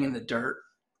I'm laying in the dirt.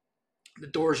 The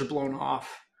doors are blown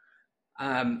off.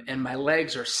 And my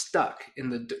legs are stuck in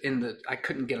the, I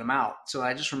couldn't get them out. So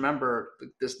I just remember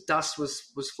this dust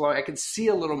was flowing. I could see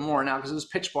a little more now because it was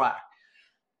pitch black,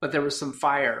 but there was some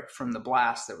fire from the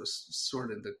blast that was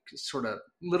sort of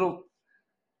little.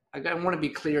 I want to be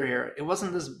clear here. It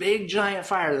wasn't this big giant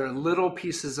fire. There were little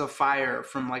pieces of fire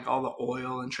from like all the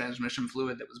oil and transmission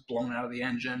fluid that was blown out of the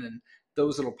engine. And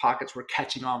those little pockets were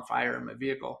catching on fire in my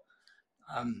vehicle.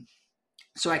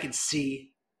 So I could see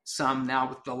some now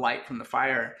with the light from the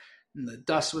fire, and the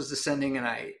dust was descending, and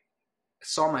I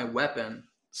saw my weapon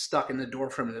stuck in the door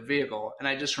frame of the vehicle. And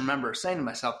I just remember saying to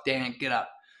myself, Dan, get up,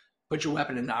 put your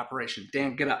weapon into operation.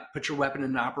 Dan, get up, put your weapon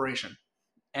into operation.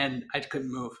 And I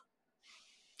couldn't move.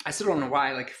 I still don't know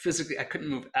why, like physically I couldn't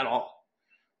move at all.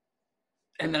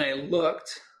 And then I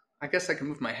looked, I guess I could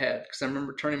move my head because I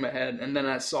remember turning my head, and then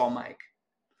I saw Mike.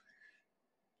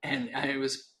 And it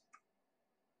was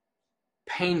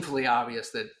painfully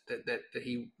obvious that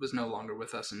he was no longer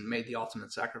with us and made the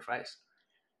ultimate sacrifice.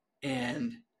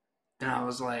 And then I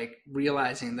was like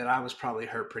realizing that I was probably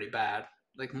hurt pretty bad,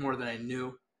 like more than I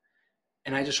knew.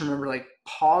 And I just remember like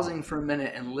pausing for a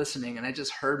minute and listening, and I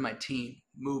just heard my team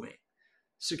moving,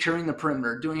 securing the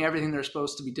perimeter, doing everything they're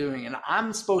supposed to be doing. And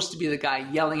I'm supposed to be the guy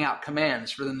yelling out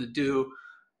commands for them to do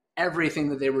everything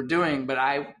that they were doing, but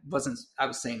I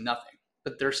was saying nothing,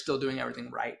 but they're still doing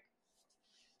everything right.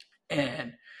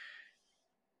 And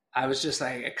I was just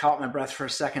like, I caught my breath for a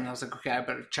second. I was like, okay, I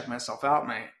better check myself out.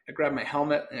 And I grabbed my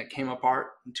helmet, and it came apart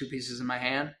in 2 pieces in my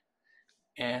hand.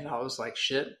 And I was like,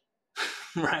 shit,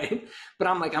 right? But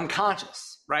I'm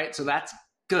conscious, right? So that's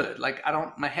good. Like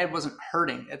my head wasn't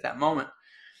hurting at that moment.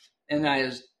 And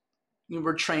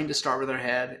we're trained to start with our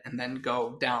head and then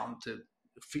go down to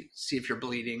see if you're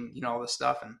bleeding, all this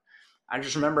stuff. And I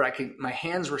just remember my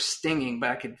hands were stinging, but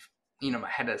I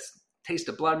had a taste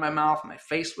of blood in my mouth. My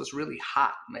face was really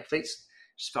hot. My face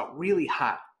just felt really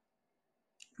hot.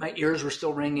 My ears were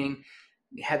still ringing.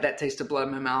 I had that taste of blood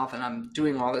in my mouth, and I'm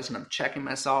doing all this and I'm checking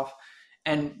myself.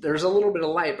 And there's a little bit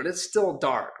of light, but it's still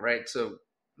dark, right? So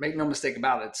make no mistake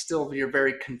about it. It's still, you're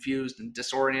very confused and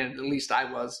disoriented. At least I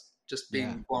was, just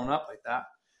being blown up like that.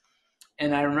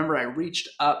 And I remember I reached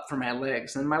up for my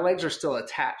legs, and my legs are still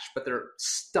attached, but they're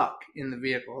stuck in the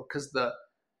vehicle because the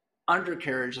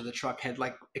undercarriage of the truck had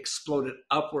like exploded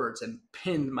upwards and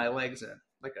pinned my legs in,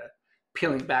 like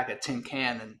peeling back a tin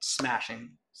can and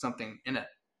smashing something in it.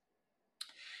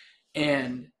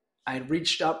 And I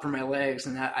reached up for my legs,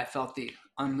 and I felt the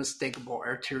unmistakable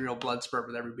arterial blood spurt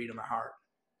with every beat of my heart.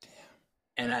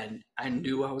 Damn. And I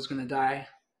knew I was going to die.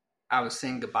 I was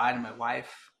saying goodbye to my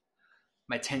wife.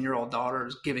 my 10-year-old daughter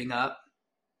was giving up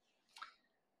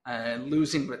and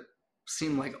losing what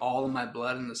seemed like all of my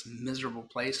blood in this miserable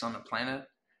place on the planet.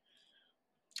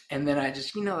 And then I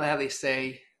just, how they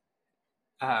say,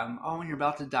 when you're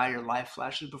about to die, your life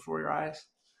flashes before your eyes.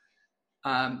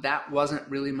 That wasn't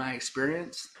really my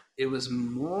experience. It was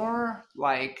more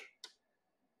like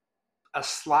a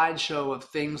slideshow of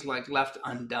things like left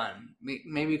undone.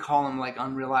 Maybe call them like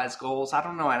unrealized goals. I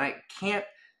don't know. And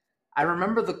I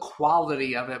remember the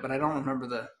quality of it, but I don't remember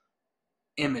the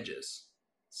images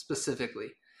specifically.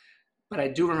 But I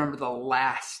do remember the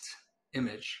last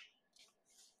image.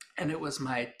 And it was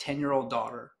my 10-year-old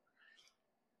daughter,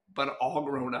 but all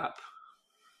grown up,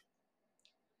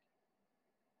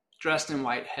 dressed in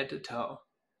white head to toe,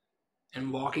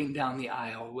 and walking down the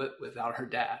aisle without her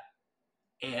dad.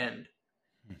 And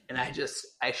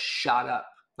I shot up.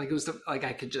 Like it was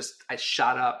I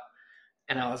shot up,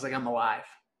 and I was like, I'm alive.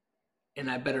 And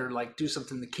I better like do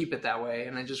something to keep it that way.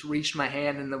 And I just reached my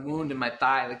hand in the wound in my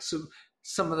thigh. Like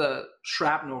some of the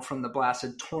shrapnel from the blast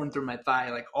had torn through my thigh,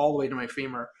 like all the way to my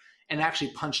femur, and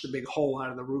actually punched a big hole out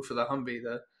of the roof of the Humvee,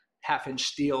 the 1/2-inch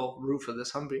steel roof of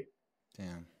this Humvee.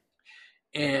 Damn.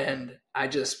 And I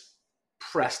just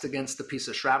pressed against the piece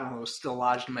of shrapnel that was still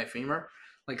lodged in my femur.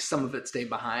 Like some of it stayed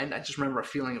behind. I just remember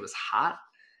feeling it was hot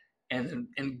and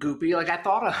goopy. Like I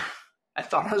thought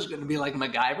I was going to be like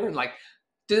MacGyver and like,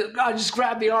 God, just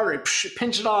grab the artery,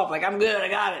 pinch it off. Like I'm good, I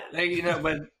got it. Like,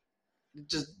 but it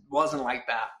just wasn't like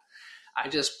that. I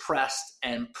just pressed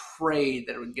and prayed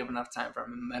that it would give enough time for a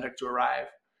medic to arrive.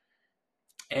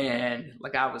 And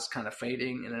like I was kind of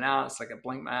fading in and out. It's like I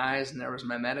blinked my eyes and there was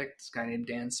my medic, this guy named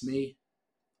Dan Smee.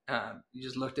 He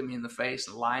just looked at me in the face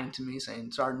and lying to me,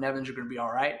 saying, Sergeant Nevins, you're going to be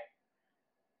all right.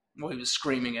 Well, he was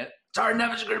screaming it, Sergeant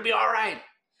Nevins, you're going to be all right.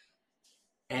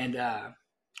 And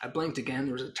I blinked again.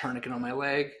 There was a tourniquet on my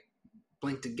leg.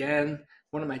 Blinked again.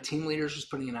 One of my team leaders was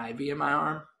putting an IV in my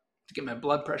arm to get my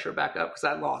blood pressure back up because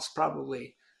I lost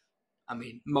probably,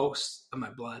 most of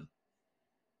my blood.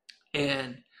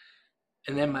 And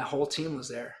then my whole team was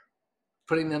there,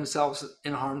 putting themselves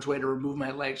in harm's way to remove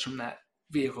my legs from that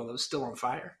vehicle that was still on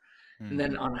fire. And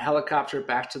then on a helicopter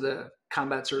back to the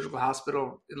combat surgical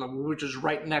hospital, which was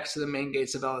right next to the main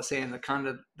gates of LSA and the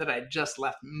condo that I just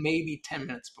left maybe 10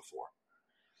 minutes before.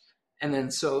 And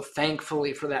then so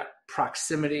thankfully for that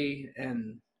proximity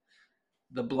and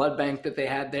the blood bank that they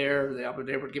had there, they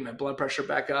were able to get my blood pressure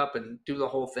back up and do the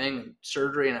whole thing and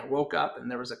surgery. And I woke up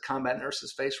and there was a combat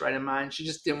nurse's face right in mine. She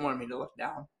just didn't want me to look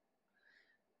down.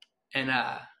 And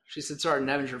she said, Sergeant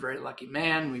Nevins, you're a very lucky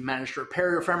man. We managed to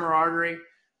repair your femoral artery.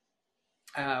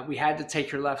 We had to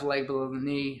take your left leg below the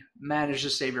knee, managed to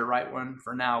save your right one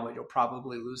for now, but you'll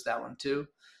probably lose that one too.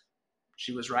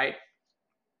 She was right.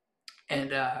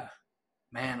 And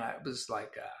man, I was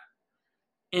like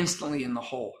instantly in the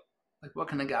hole. Like, what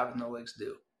can a guy with no legs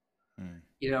do?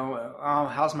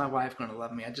 How's my wife going to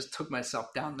love me? I just took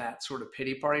myself down that sort of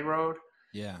pity party road.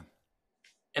 Yeah.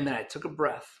 And then I took a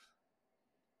breath.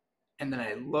 And then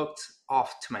I looked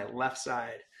off to my left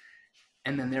side.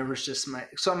 And then there was just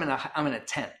I'm in a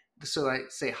tent. So I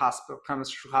say hospital, combat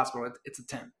surgical hospital, it's a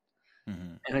tent.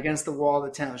 Mm-hmm. And against the wall of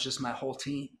the tent was just my whole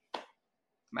team,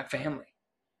 my family,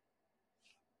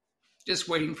 just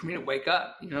waiting for me to wake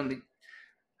up.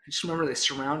 I just remember they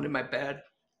surrounded my bed.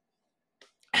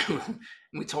 And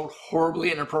we told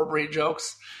horribly inappropriate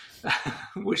jokes,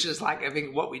 which is like, I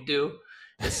think what we do.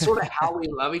 It's sort of how we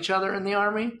love each other in the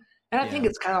Army. And I think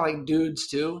it's kind of like dudes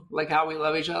too. Like how we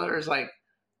love each other is like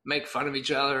make fun of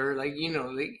each other, like,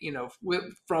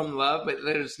 from love, but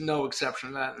there's no exception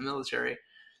to that in the military.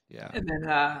 Yeah. And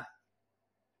then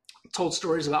told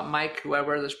stories about Mike, who I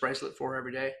wear this bracelet for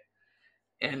every day.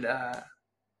 And I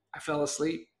fell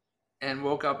asleep and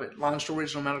woke up at Longshore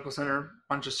Regional Medical Center,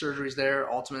 bunch of surgeries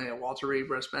there, ultimately at Walter Reed,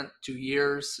 where I spent 2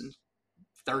 years and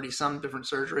 30-some different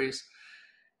surgeries.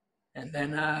 And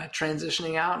then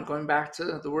transitioning out and going back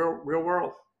to the real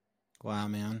world. Wow,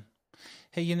 man.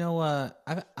 Hey,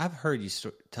 I've heard you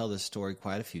tell this story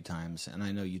quite a few times, and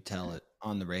I know you tell it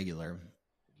on the regular.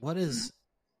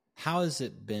 How has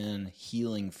it been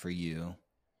healing for you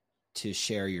to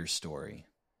share your story?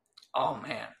 Oh,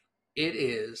 man, it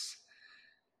is.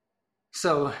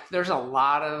 So there's a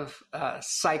lot of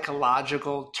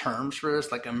psychological terms for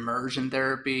this, like immersion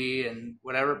therapy and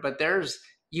whatever, but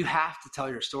you have to tell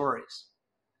your stories,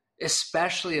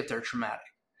 especially if they're traumatic.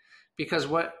 Because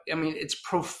it's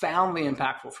profoundly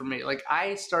impactful for me. Like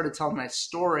I started telling my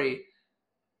story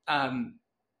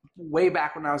way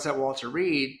back when I was at Walter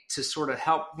Reed to sort of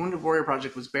help. Wounded Warrior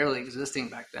Project was barely existing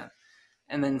back then.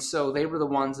 And then so they were the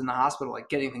ones in the hospital, like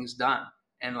getting things done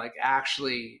and like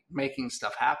actually making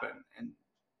stuff happen. And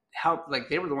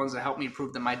they were the ones that helped me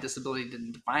prove that my disability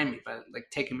didn't define me, but like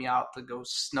taking me out to go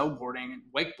snowboarding and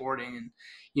wakeboarding and,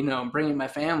 bringing my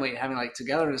family, having like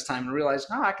togetherness time, and realize,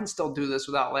 oh, I can still do this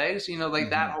without legs, like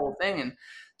that whole thing. And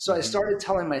so I started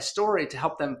telling my story to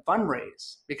help them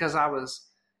fundraise, because I was,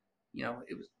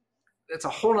 it's a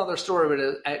whole nother story,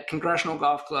 but at Congressional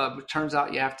Golf Club, it turns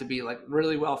out you have to be like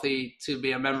really wealthy to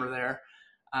be a member there.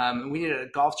 We needed a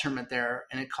golf tournament there,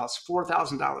 and it cost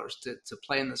 $4,000 to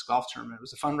play in this golf tournament. It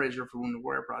was a fundraiser for Wounded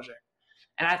Warrior Project.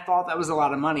 And I thought that was a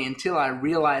lot of money until I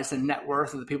realized the net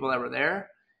worth of the people that were there.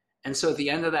 And so at the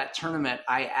end of that tournament,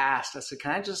 I said,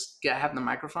 can I just have the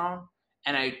microphone?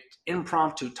 And I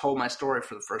impromptu told my story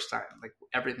for the first time, like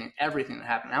everything that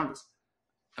happened.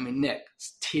 Nick,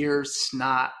 tears,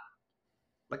 snot,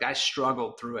 like I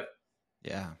struggled through it.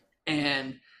 Yeah.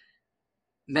 And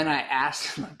then I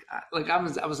asked,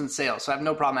 I was in sales, so I have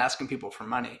no problem asking people for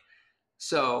money.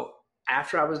 So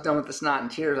after I was done with the snot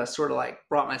and tears, I sort of like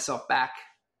brought myself back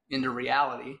into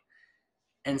reality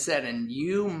and said, and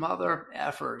you mother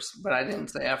effers, but I didn't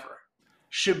say effer,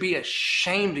 should be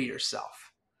ashamed of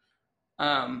yourself.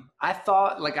 I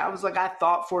thought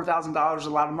 $4,000 is a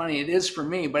lot of money. It is for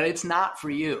me, but it's not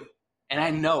for you. And I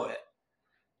know it.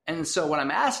 And so what I'm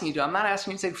asking you to do, I'm not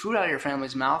asking you to take food out of your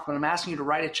family's mouth, but I'm asking you to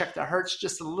write a check that hurts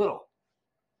just a little,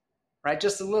 right?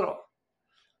 Just a little.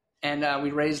 And we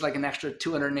raised like an extra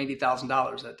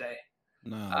 $280,000 that day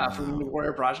for the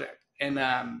Warrior Project. And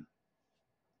then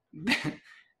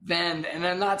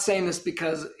I'm not saying this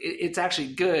because it's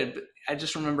actually good, but I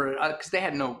just remember, because they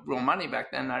had no real money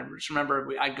back then. I just remember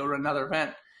I'd go to another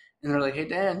event and they're like, hey,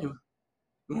 Dan,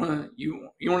 you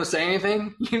want to say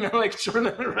anything?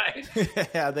 Right?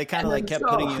 Yeah, they kind of like kept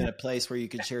putting you in a place where you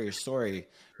could share your story.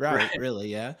 Right. Really,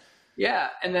 yeah. Yeah.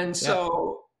 And then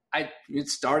so I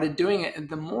started doing it. And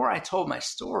the more I told my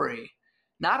story,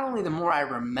 not only the more I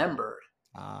remembered,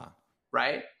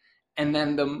 right? And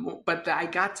then but I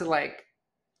got to like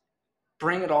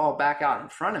bring it all back out in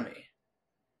front of me.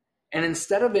 And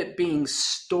instead of it being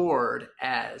stored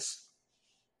as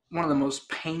one of the most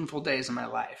painful days of my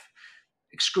life,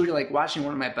 excluding like watching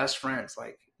one of my best friends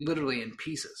like literally in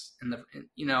pieces, and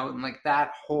and like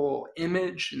that whole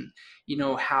image, and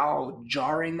how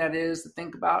jarring that is to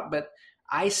think about. But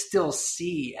I still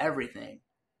see everything,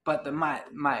 but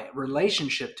my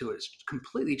relationship to it is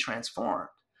completely transformed.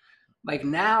 Like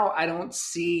now I don't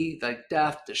see like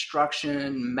death,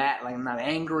 destruction, like I'm not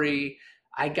angry.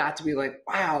 I got to be like,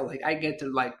 wow, like I get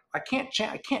to like, I can't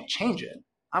change it.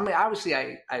 I mean, obviously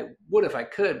I would if I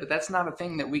could, but that's not a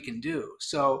thing that we can do.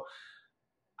 So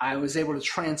I was able to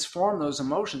transform those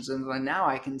emotions, and now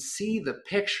I can see the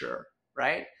picture,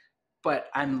 right? But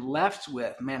I'm left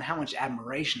with, man, how much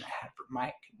admiration I had for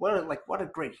Mike. What a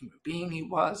great human being he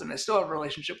was. And I still have a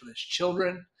relationship with his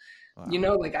children.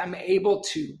 Wow. Like I'm able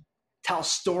to tell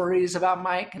stories about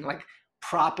Mike and like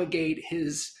propagate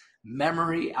his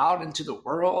memory out into the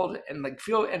world and like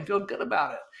feel good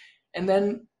about it. And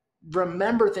then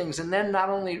remember things, and then not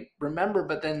only remember,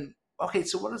 but then, okay,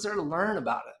 so what is there to learn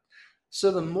about it?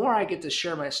 So the more I get to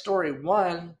share my story,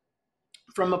 one,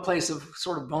 from a place of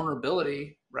sort of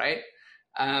vulnerability, right?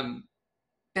 And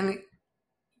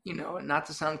not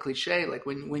to sound cliche, like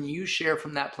when you share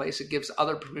from that place, it gives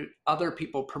other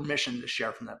people permission to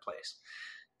share from that place.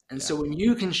 And so when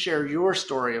you can share your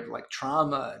story of like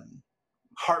trauma and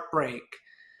heartbreak,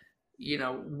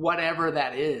 whatever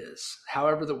that is,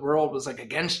 however the world was like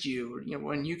against you,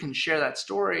 when you can share that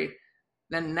story,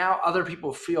 then now other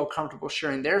people feel comfortable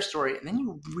sharing their story. And then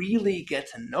you really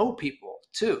get to know people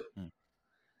too.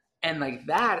 And like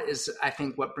that is, I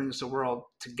think, what brings the world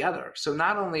together. So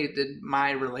not only did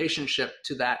my relationship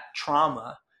to that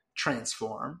trauma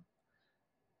transform,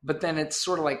 but then it's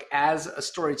sort of like, as a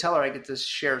storyteller, I get to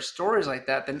share stories like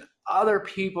that. Then other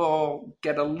people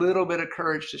get a little bit of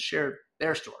courage to share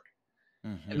their story.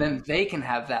 Mm-hmm. And then they can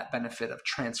have that benefit of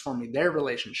transforming their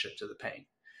relationship to the pain.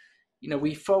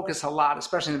 We focus a lot,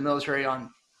 especially in the military, on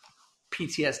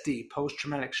PTSD,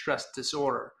 post-traumatic stress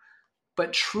disorder.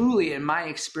 But truly, in my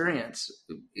experience,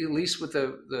 at least with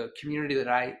the community that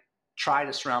I try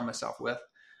to surround myself with,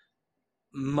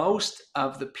 most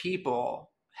of the people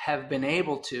have been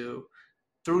able to,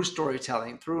 through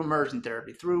storytelling, through immersion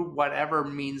therapy, through whatever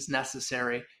means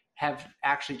necessary, have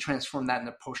actually transformed that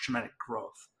into post-traumatic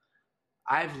growth.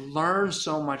 I've learned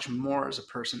so much more as a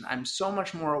person. I'm so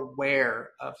much more aware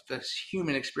of this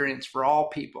human experience for all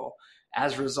people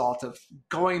as a result of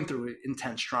going through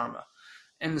intense trauma.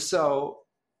 And so,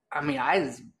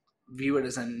 I view it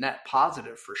as a net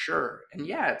positive for sure. And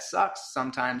yeah, it sucks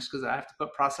sometimes because I have to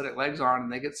put prosthetic legs on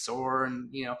and they get sore and,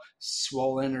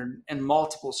 swollen and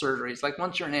multiple surgeries. Like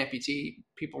once you're an amputee,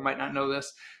 people might not know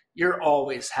this, you're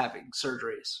always having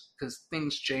surgeries because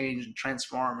things change and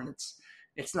transform, and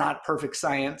it's not perfect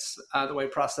science the way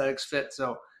prosthetics fit.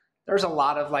 So there's a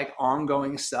lot of like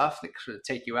ongoing stuff that could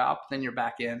take you out, but then you're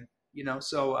back in,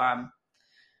 So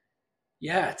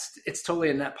yeah, it's totally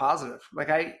a net positive.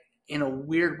 Like in a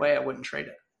weird way, I wouldn't trade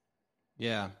it.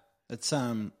 Yeah, it's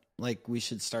like we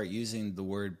should start using the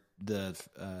word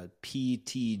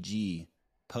PTG,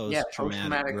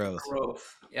 post-traumatic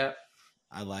growth. Yeah,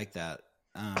 I like that.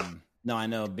 No, I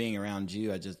know being around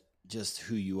you, I just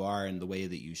who you are and the way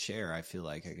that you share, I feel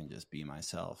like I can just be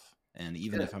myself. And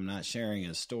even if I'm not sharing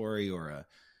a story or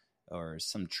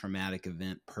some traumatic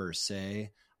event per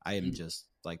se, I am just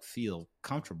like feel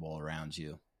comfortable around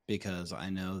you because I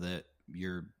know that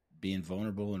you're being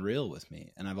vulnerable and real with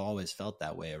me. And I've always felt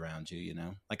that way around you,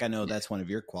 like I know that's one of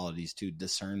your qualities too,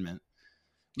 discernment.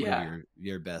 Yeah.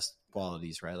 Your best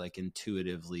qualities, right? Like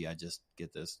intuitively, I just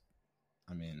get this,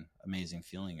 amazing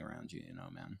feeling around you,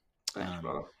 man. Thanks,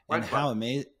 brother.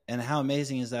 And how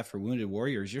amazing is that for Wounded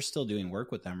Warriors? You're still doing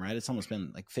work with them, right? It's almost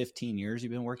been like 15 years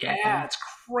you've been working with them. Yeah, it's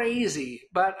crazy.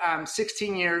 But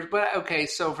 16 years. But okay,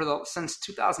 so since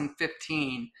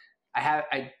 2015,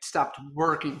 I stopped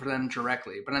working for them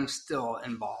directly, but I'm still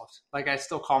involved. Like I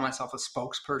still call myself a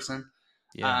spokesperson.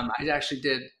 Yeah. I actually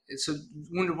did. So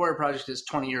Wounded Warrior Project is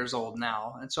 20 years old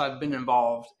now, and so I've been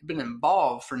involved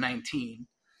for 19.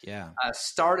 Yeah.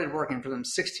 Started working for them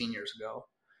 16 years ago.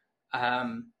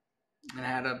 And I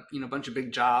had a bunch of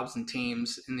big jobs and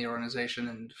teams in the organization,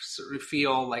 and sort of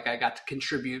feel like I got to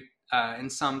contribute in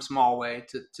some small way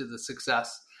to the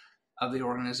success of the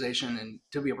organization and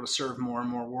to be able to serve more and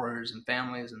more warriors and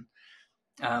families.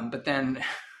 And but then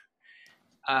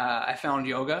I found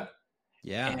yoga.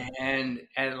 Yeah. And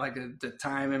at like the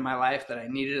time in my life that I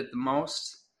needed it the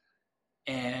most,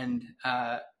 and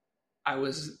I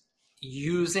was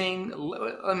using,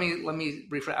 let me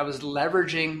rephrase. I was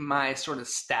leveraging my sort of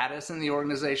status in the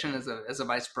organization as a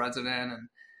vice president and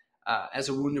as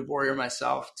a wounded warrior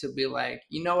myself to be like,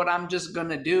 what I'm just going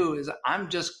to do is I'm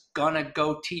just going to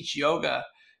go teach yoga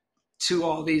to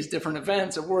all these different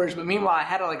events of warriors. But meanwhile, I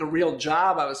had a real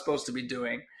job I was supposed to be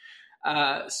doing.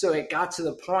 So it got to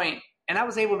the point, and I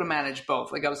was able to manage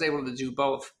both. Like I was able to do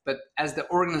both. But as the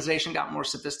organization got more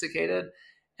sophisticated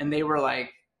and they were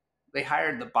like, they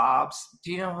hired the Bobs.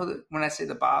 Do you know when I say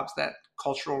the Bobs, that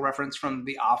cultural reference from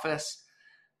The Office?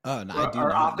 Oh, no, I do or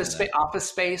not Office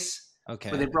Space. Okay.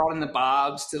 Where they brought in the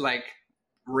Bobs to like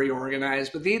reorganize.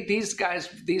 But these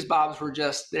Bobs were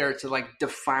just there to like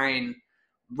define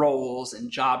roles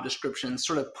and job descriptions,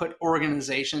 sort of put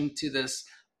organization to this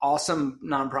awesome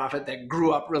nonprofit that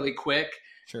grew up really quick.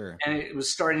 Sure. And it was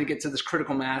starting to get to this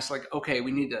critical mass, like, okay,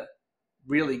 we need to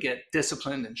really get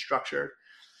disciplined and structured.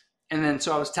 And then,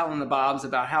 so I was telling the Bobs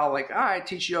about how like, I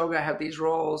teach yoga, I have these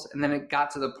roles. And then it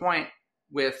got to the point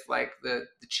with like the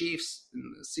chiefs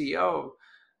and the CEO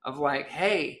of like,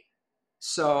 hey,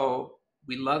 so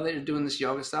we love that you're doing this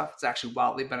yoga stuff. It's actually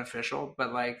wildly beneficial,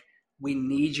 but like, we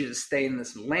need you to stay in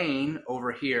this lane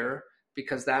over here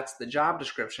because that's the job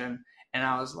description. And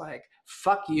I was like,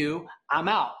 fuck you, I'm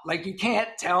out. Like, you can't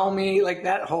tell me like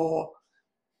that whole,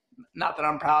 not that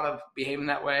I'm proud of behaving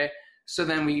that way. So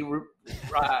then we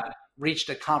reached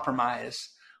a compromise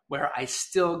where I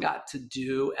still got to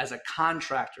do as a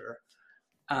contractor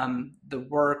the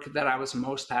work that I was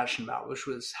most passionate about, which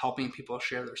was helping people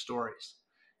share their stories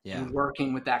and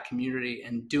working with that community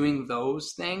and doing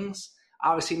those things.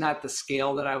 Obviously not the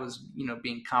scale that I was,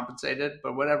 being compensated,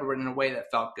 but whatever, in a way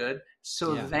that felt good.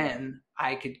 So then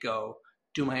I could go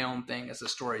do my own thing as a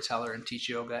storyteller and teach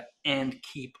yoga and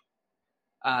keep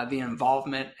the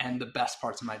involvement and the best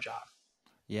parts of my job.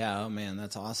 Yeah. Oh man,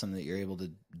 that's awesome that you're able to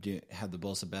have the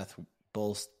both of best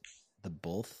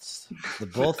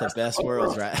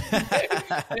worlds, right?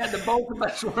 Yeah, the both of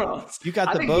best worlds. You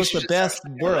got the both of best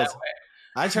worlds.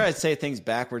 I try to say things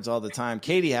backwards all the time.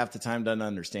 Katie half the time doesn't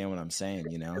understand what I'm saying,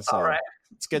 It's so all right.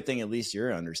 It's a good thing at least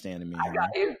you're understanding me. I got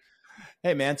you.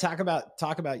 Hey man, talk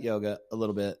about yoga a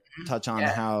little bit. Touch on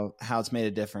how it's made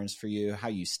a difference for you, how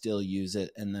you still use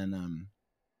it, and then and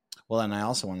I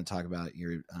also want to talk about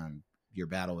your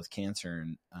battle with cancer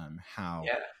and how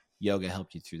yoga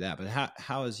helped you through that. But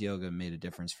how has yoga made a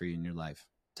difference for you in your life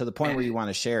to the point where you want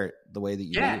to share it the way that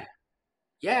you do?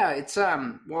 Yeah, it's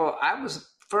well, I was,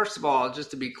 first of all,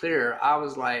 just to be clear, I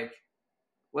was like,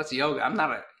 what's yoga? I'm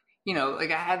not I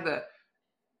had the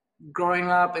growing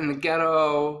up in the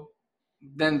ghetto,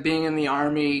 then being in the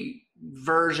army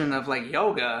version of like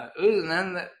yoga. Ooh, and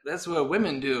then that's what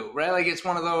women do, right? Like it's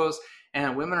one of those,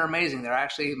 and women are amazing. They're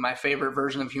actually my favorite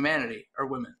version of humanity, are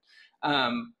women.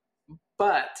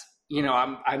 But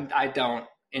I don't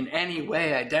in any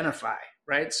way identify,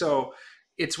 right? So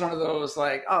it's one of those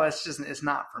like, oh, it's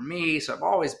not for me. So I've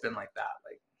always been like that.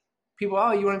 Like people,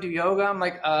 oh, you want to do yoga? I'm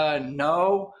like,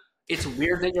 no, it's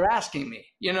weird that you're asking me,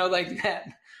 like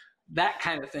that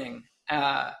kind of thing.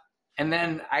 And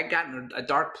then I got in a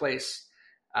dark place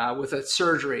with a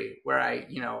surgery where I,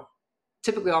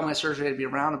 typically all my surgery had to be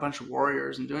around a bunch of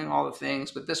warriors and doing all the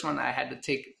things. But this one I had to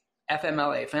take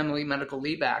FMLA, Family Medical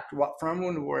Leave Act, from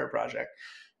Wounded Warrior Project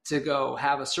to go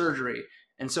have a surgery.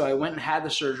 And so I went and had the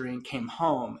surgery and came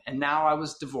home. And now I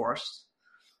was divorced.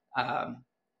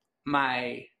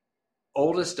 My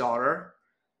oldest daughter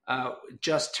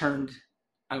just turned,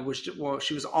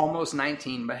 she was almost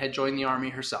 19, but had joined the Army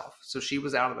herself. So she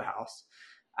was out of the house.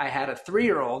 I had a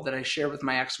 3-year-old that I shared with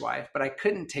my ex-wife, but I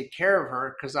couldn't take care of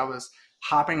her because I was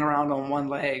hopping around on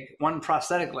one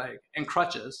prosthetic leg and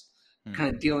crutches,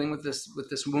 kind of dealing with this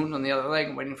wound on the other leg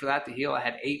and waiting for that to heal. I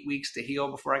had 8 weeks to heal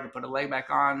before I could put a leg back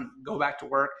on, go back to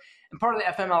work. And part of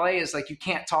the FMLA is like, you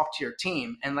can't talk to your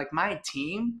team. And like my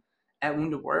team at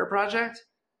Wounded Warrior Project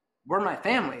were my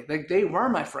family. Like they were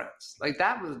my friends. Like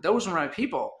those were my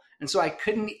people. And so I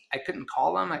couldn't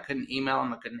call them. I couldn't email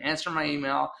them. I couldn't answer my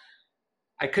email.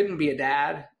 I couldn't be a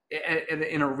dad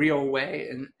in a real way,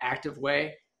 an active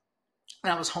way.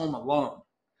 And I was home alone.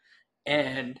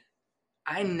 And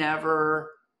I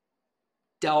never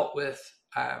dealt with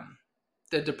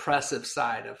the depressive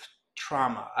side of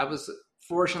trauma. I was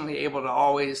fortunately able to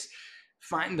always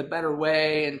find the better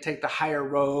way and take the higher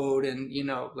road, and,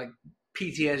 like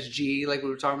PTSD, like we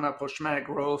were talking about, post-traumatic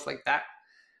growth, like that,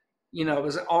 I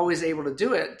was always able to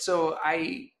do it. So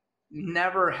I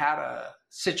never had a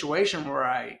situation where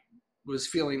I was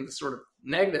feeling the sort of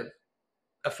negative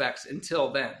effects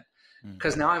until then.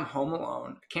 Because now I'm home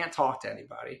alone. I can't talk to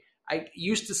anybody. I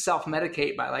used to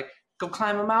self-medicate by like, go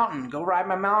climb a mountain, go ride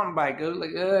my mountain bike,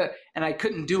 go and I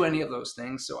couldn't do any of those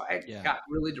things. So I got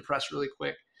really depressed really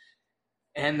quick.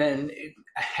 And then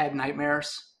I had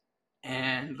nightmares,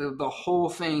 and the whole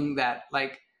thing that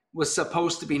like was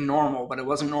supposed to be normal, but it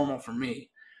wasn't normal for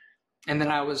me. And then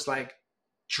I was like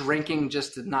drinking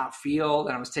just to not feel.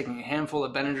 Then I was taking a handful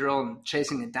of Benadryl and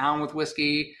chasing it down with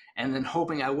whiskey, and then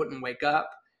hoping I wouldn't wake up.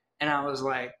 And I was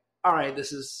like, all right,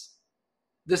 this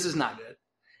is not good.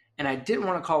 And I didn't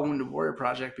want to call Wounded Warrior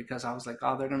Project because I was like,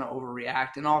 oh, they're going to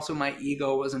overreact. And also my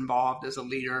ego was involved as a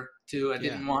leader too. I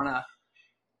didn't want to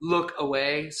look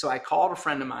away. So I called a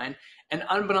friend of mine, and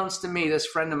unbeknownst to me, this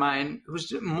friend of mine, who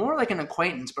was more like an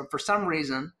acquaintance, but for some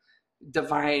reason,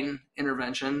 divine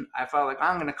intervention, I felt like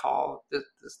I'm going to call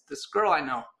this girl I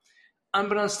know.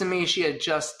 Unbeknownst to me, she had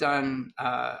just done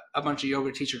a bunch of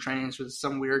yoga teacher trainings with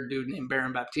some weird dude named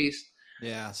Baron Baptiste.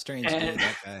 Yeah, strange dude,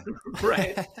 that guy.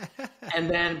 Right.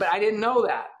 But I didn't know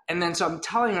that. And then so I'm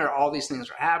telling her all these things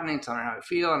are happening, telling her how I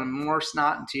feel, and I'm more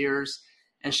snot and tears.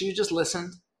 And she just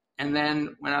listened. And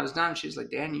then when I was done, she was like,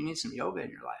 Dan, you need some yoga in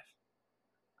your life.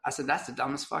 I said, that's the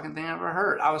dumbest fucking thing I've ever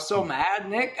heard. I was so mad,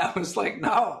 Nick. I was like,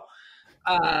 no.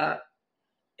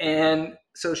 And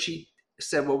so she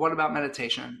said, well, what about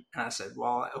meditation? And I said,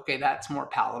 well, okay, that's more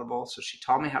palatable. So she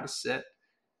taught me how to sit,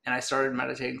 and I started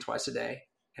meditating twice a day,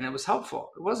 and it was helpful.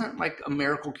 It wasn't like a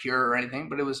miracle cure or anything,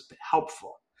 but it was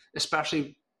helpful,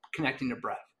 especially connecting to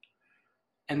breath.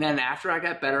 And then after I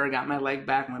got better, I got my leg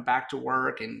back, went back to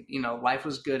work, and, life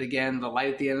was good again. The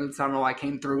light at the end of the tunnel, I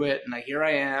came through it, and here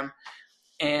I am.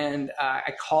 And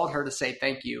I called her to say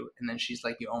thank you. And then she's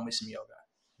like, you owe me some yoga.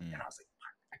 And I was like,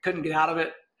 I couldn't get out of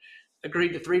it.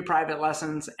 Agreed to 3 private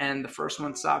lessons, and the first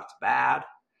one sucked bad.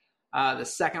 The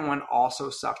second one also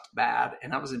sucked bad,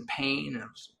 and I was in pain and I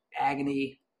was in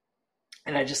agony.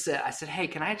 And I said, hey,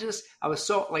 can I just, I was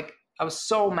so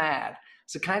mad. I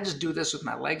said, can I just do this with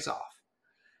my legs off?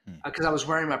 Because I was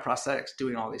wearing my prosthetics,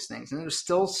 doing all these things, and it was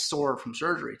still sore from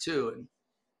surgery too.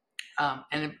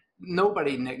 And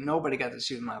nobody got to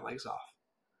see my legs off.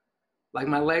 Like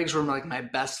my legs were like my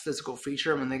best physical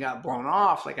feature. When they got blown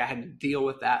off, like I had to deal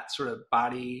with that sort of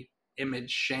body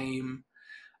image shame.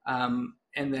 And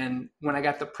then when I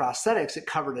got the prosthetics, it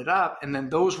covered it up. And then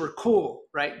those were cool,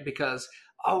 right? Because,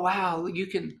 oh, wow, you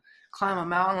can climb a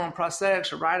mountain on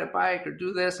prosthetics or ride a bike or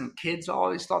do this. And kids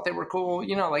always thought they were cool.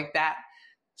 Like that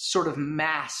sort of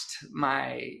masked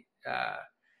my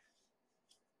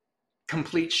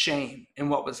complete shame in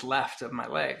what was left of my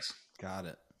legs. Got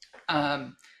it.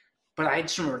 But I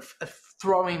just remember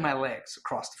throwing my legs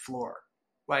across the floor,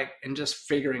 and just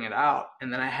figuring it out.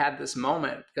 And then I had this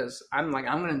moment because I'm like,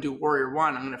 I'm going to do Warrior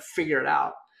One. I'm going to figure it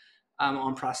out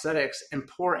on prosthetics. And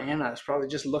poor Anna is probably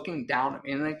just looking down at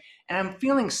me. And I'm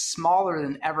feeling smaller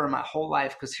than ever in my whole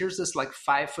life because here's this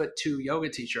 5'2" yoga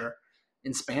teacher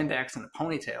in spandex and a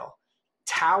ponytail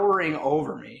towering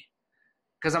over me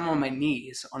because I'm on my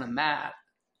knees on a mat.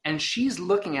 And she's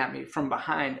looking at me from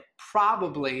behind,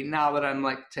 probably now that I'm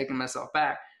like taking myself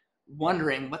back,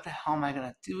 wondering what the hell am I going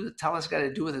to do? Tell this guy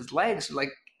to do with his legs?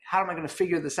 Like, how am I going to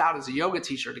figure this out as a yoga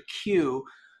teacher to cue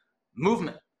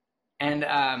movement? And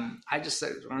I just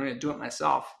said, I'm going to do it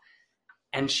myself.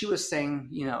 And she was saying,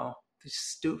 you know, these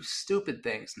stupid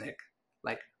things, Nick,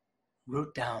 like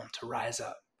root down to rise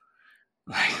up.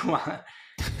 Like, well,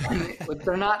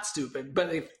 they're not stupid, but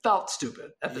they felt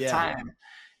stupid at the time.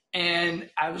 And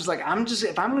I was like,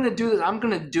 if I'm going to do this, I'm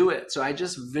going to do it. So I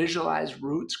just visualized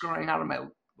roots growing out of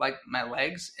my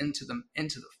legs into the,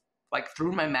 like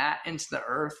through my mat into the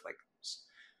earth, like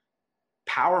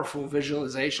powerful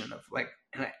visualization of like,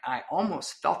 and I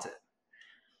almost felt it.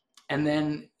 And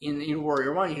then in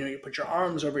Warrior One, you know, you put your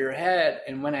arms over your head.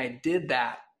 And when I did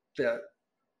that, the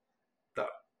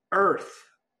earth,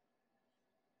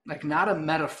 like not a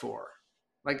metaphor,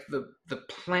 like the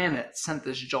planet sent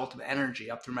this jolt of energy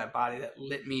up through my body that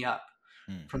lit me up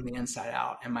from the inside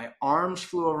out. And my arms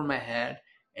flew over my head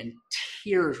and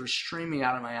tears were streaming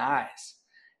out of my eyes.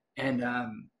 And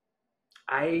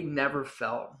I never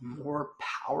felt more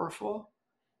powerful,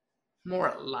 more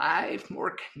alive,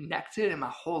 more connected in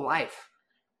my whole life.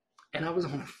 And I was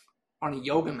on a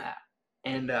yoga mat,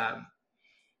 and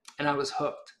I was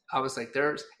hooked. I was like,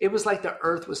 it was like the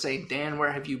earth was saying, Dan,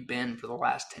 where have you been for the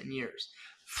last 10 years?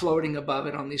 Floating above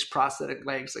it on these prosthetic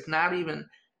legs, like not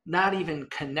even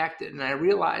connected. And I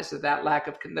realized that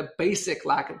the basic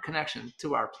lack of connection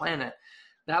to our planet,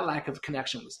 that lack of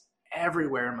connection was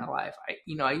everywhere in my life.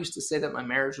 I used to say that my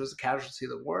marriage was a casualty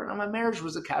of the war. No, my marriage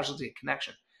was a casualty of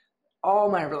connection.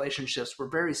 All my relationships were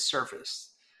very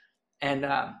surface, and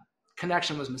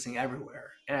connection was missing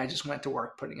everywhere. And I just went to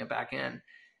work putting it back in.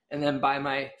 And then by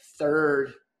my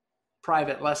third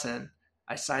private lesson,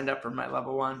 I signed up for my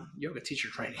level 1 yoga teacher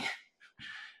training.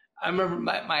 I remember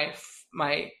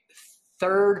my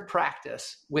third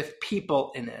practice with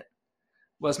people in it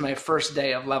was my first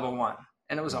day of level 1.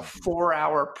 And it was a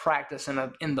 4-hour practice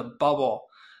in the bubble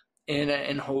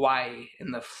in Hawaii,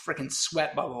 in the freaking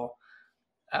sweat bubble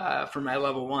for my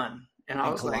level 1. And I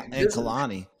was like, in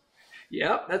Kalani.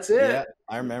 Yep, that's it. Yeah,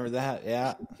 I remember that.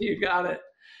 Yeah. You got it.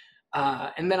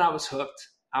 And then I was hooked.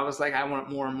 I was like, I want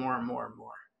more and more and more and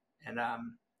more. And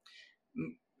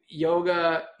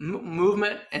yoga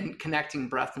movement and connecting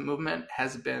breath to movement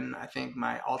has been, I think,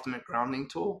 my ultimate grounding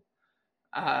tool.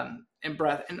 And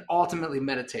breath, and ultimately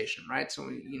meditation, right? So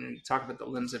you talk about the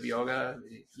limbs of yoga,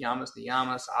 the yamas,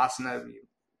 niyamas, asana,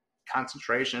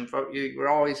 concentration. We're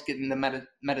always getting the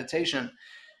meditation,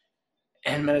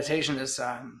 and meditation has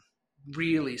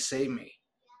really saved me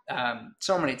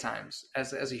so many times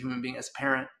as a human being, as a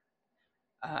parent,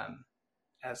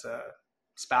 as a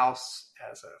spouse,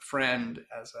 as a friend,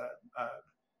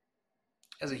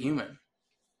 as a human,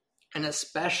 and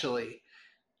especially,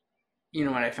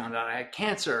 when I found out I had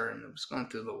cancer and I was going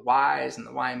through the whys and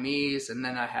the why me's, and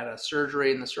then I had a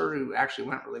surgery, and the surgery actually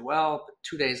went really well. But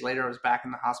 2 days later, I was back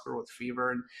in the hospital with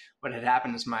fever, and what had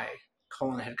happened is my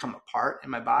colon had come apart in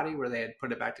my body where they had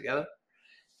put it back together.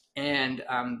 And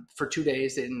for 2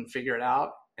 days, they didn't figure it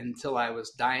out until I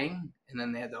was dying, and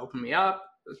then they had to open me up,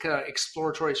 kind of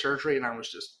exploratory surgery, and I was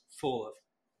just full of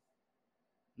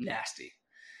nasty.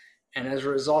 And as a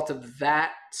result of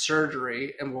that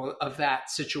surgery and of that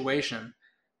situation,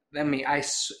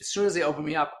 as soon as they opened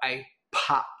me up, I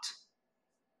popped.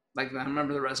 Like, I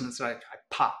remember the residents said, I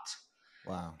popped.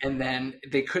 Wow. And then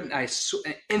I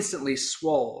instantly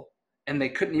swole, and they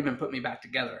couldn't even put me back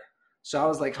together. So I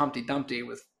was like Humpty Dumpty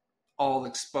with all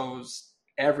exposed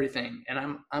everything.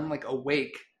 And I'm like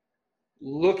awake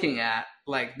looking at,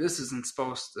 like, this isn't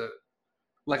supposed to,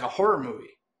 like a horror movie.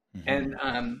 Mm-hmm.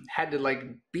 And had to like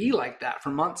be like that for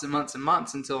months and months and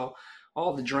months until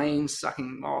all the drains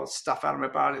sucking all the stuff out of my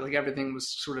body, like everything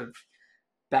was sort of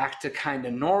back to kind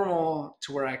of normal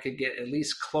to where I could get at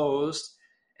least closed.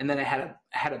 And then I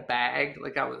had a bag,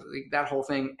 like I was like that whole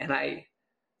thing. And I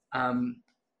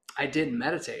didn't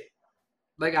meditate.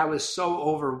 Like I was so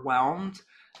overwhelmed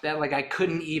that like I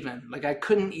couldn't even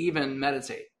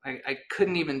meditate. I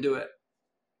couldn't even do it.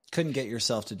 Couldn't get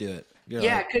yourself to do it.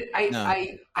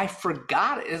 I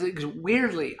forgot it.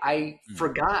 Weirdly, I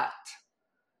forgot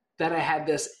that I had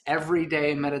this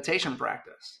everyday meditation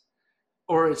practice.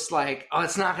 Or it's like, oh,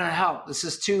 it's not going to help. This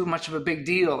is too much of a big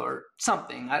deal or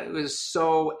something. It was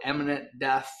so imminent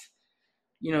death,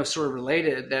 sort of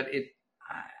related that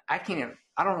I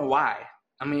don't know why.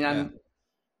 I mean, I'm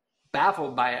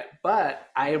baffled by it. But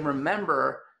I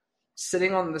remember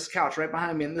sitting on this couch right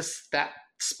behind me, and that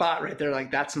spot right there, like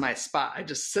that's my spot. I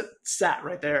just sat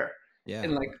right there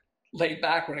and like laid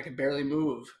back when I could barely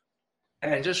move.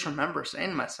 And I just remember saying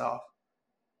to myself,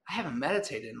 I haven't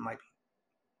meditated in like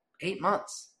 8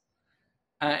 months.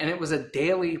 And it was a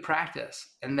daily practice.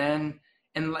 And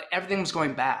like everything was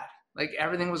going bad. Like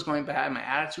everything was going bad. My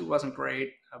attitude wasn't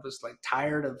great. I was like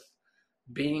tired of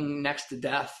being next to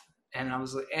death. And I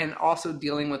was like, and also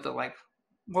dealing with the like,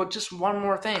 well, just one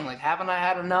more thing. Like, haven't I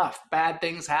had enough? Bad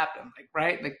things happen. Like,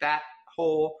 right? Like that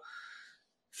whole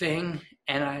thing.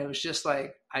 And I was just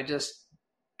like, I just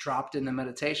dropped into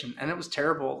meditation, and it was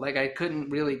terrible. Like I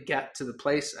couldn't really get to the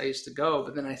place I used to go,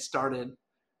 but then I started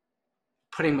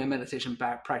putting my meditation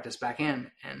practice back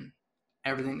in, and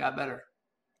everything got better.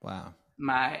 Wow.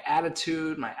 My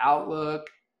attitude, my outlook,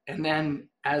 and then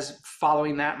as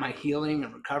following that, my healing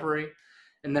and recovery.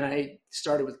 And then I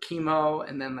started with chemo,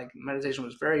 and then like meditation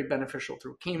was very beneficial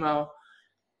through chemo.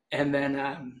 And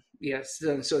then,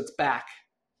 so it's back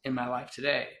in my life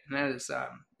today. And that is,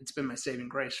 it's been my saving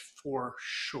grace for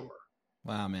sure.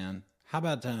 Wow, man. How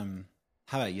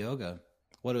about yoga?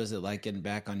 What was it like getting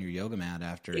back on your yoga mat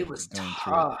after it was going tough.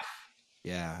 through it?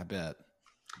 Yeah, I bet.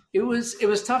 It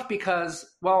was tough because,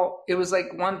 well, it was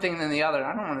like one thing then the other.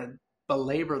 I don't want to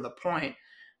belabor the point,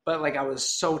 but like I was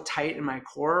so tight in my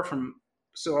core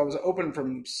so I was open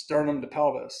from sternum to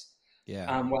pelvis.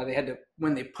 Yeah.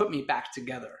 When they put me back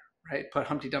together, right? Put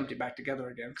Humpty Dumpty back together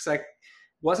again. Because I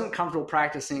wasn't comfortable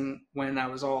practicing when I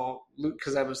was all loose,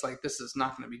 because I was like, this is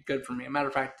not going to be good for me. As a matter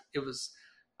of fact,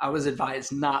 I was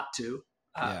advised not to,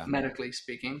 medically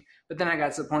speaking. But then I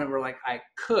got to the point where like I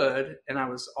could, and I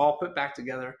was all put back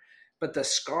together, but the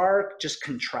scar just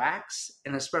contracts,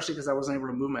 and especially because I wasn't able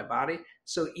to move my body.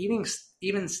 So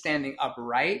even standing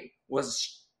upright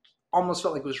almost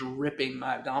felt like it was ripping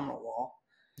my abdominal wall.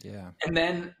 Yeah. And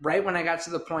then right when I got to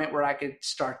the point where I could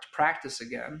start to practice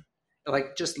again,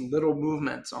 like just little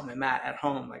movements on the mat at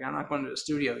home, like I'm not going to the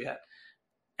studio yet.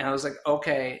 And I was like,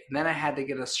 okay. And then I had to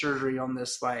get a surgery on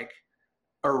this like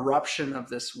eruption of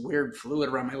this weird fluid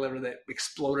around my liver that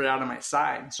exploded out of my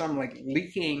side. So I'm like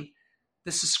leaking.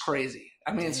 This is crazy.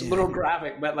 I mean, it's a little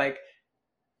graphic, but like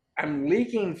I'm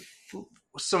leaking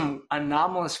some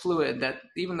anomalous fluid that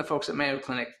even the folks at Mayo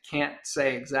Clinic can't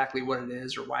say exactly what it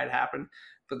is or why it happened.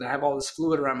 But I have all this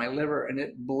fluid around my liver, and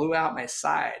it blew out my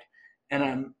side, and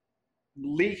I'm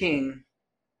leaking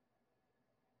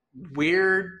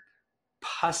weird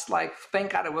pus-like.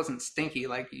 Thank God it wasn't stinky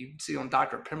like you see on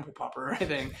Dr. Pimple Popper or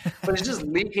anything, but it's just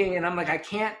leaking, and I'm like, I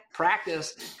can't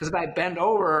practice because if I bend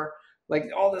over, like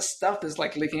all this stuff is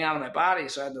like leaking out of my body.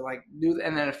 So I had to like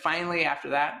and then finally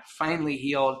after that, finally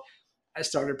healed, I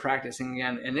started practicing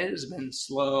again, and it has been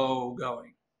slow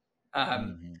going.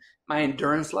 My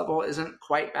endurance level isn't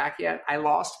quite back yet. I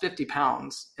lost 50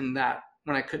 pounds in that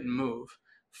when I couldn't move.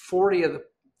 40 of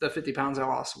the 50 pounds I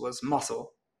lost was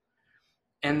muscle.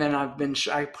 And then I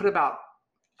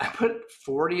put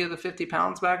 40 of the 50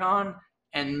 pounds back on,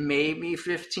 and maybe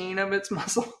 15 of it's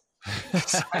muscle.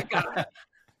 So I got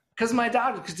because my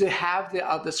doctor, because to have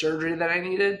the surgery that I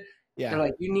needed, they're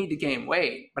like, you need to gain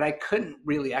weight, but I couldn't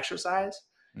really exercise.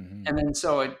 Mm-hmm. And then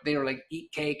so they were like, eat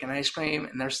cake and ice cream.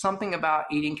 And there's something about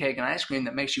eating cake and ice cream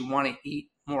that makes you want to eat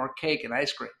more cake and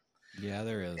ice cream. Yeah,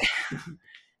 there is.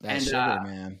 That's sugar,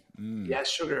 man. Yeah,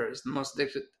 sugar is the most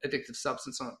addictive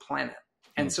substance on the planet.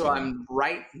 And so I'm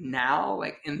right now,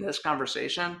 like in this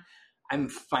conversation, I'm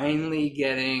finally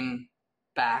getting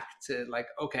back to like,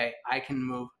 okay, I can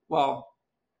move. Well,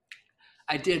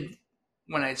 I did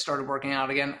when I started working out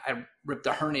again, I ripped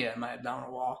a hernia in my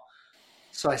abdominal wall.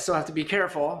 So I still have to be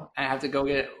careful. I have to go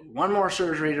get one more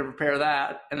surgery to repair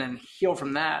that and then heal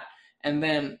from that. And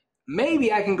then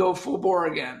maybe I can go full bore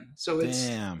again. So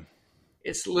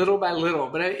it's little by little,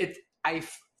 but I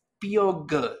feel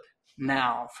good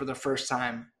now for the first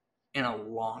time in a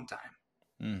long time.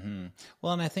 Mm-hmm.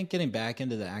 Well, and I think getting back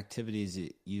into the activities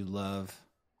that you love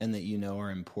and that you know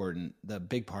are important, the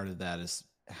big part of that is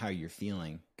how you're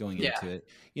feeling going into it,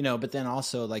 but then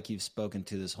also like you've spoken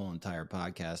to this whole entire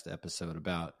podcast episode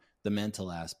about the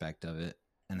mental aspect of it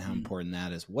and how important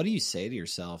that is. What do you say to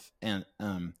yourself? And,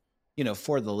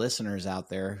 for the listeners out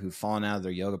there who've fallen out of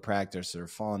their yoga practice or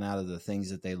fallen out of the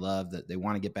things that they love, that they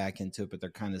want to get back into it, but they're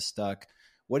kind of stuck.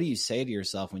 What do you say to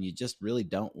yourself when you just really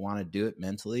don't want to do it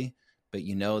mentally, but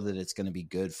you know that it's going to be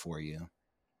good for you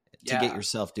to get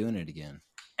yourself doing it again?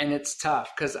 And it's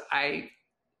tough because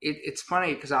it's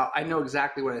funny because I know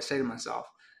exactly what I say to myself,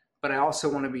 but I also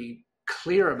want to be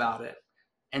clear about it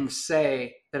and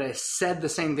say that I said the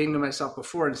same thing to myself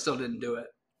before and still didn't do it.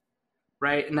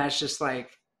 Right. And that's just like,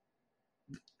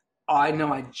 I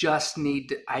know I just need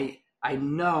to, I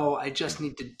know I just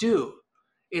need to do.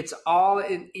 It's all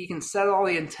you can set all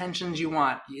the intentions you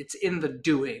want. It's in the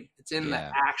doing. It's in the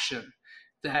action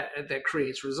that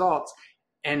creates results.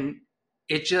 And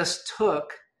it just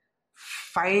took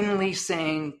finally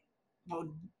saying,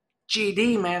 well,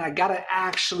 GD, man, I got to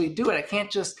actually do it. I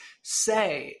can't just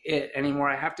say it anymore.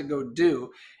 I have to go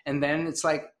do. And then it's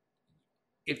like,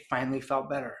 it finally felt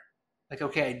better. Like,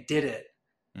 okay, I did it.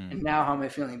 And now how am I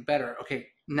feeling better? Okay,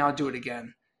 now do it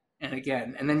again and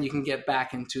again. And then you can get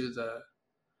back into the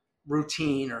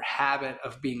routine or habit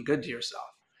of being good to yourself.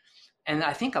 And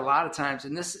I think a lot of times,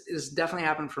 and this is definitely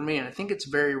happened for me, and I think it's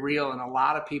very real, and a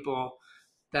lot of people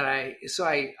that I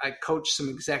coach some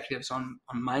executives on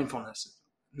mindfulness,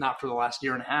 not for the last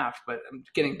year and a half, but I'm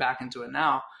getting back into it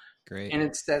now. Great. And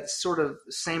it's that sort of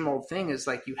same old thing is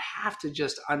like, you have to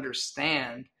just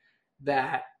understand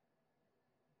that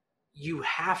you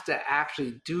have to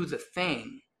actually do the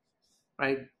thing,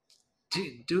 right?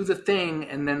 Do the thing,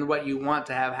 and then what you want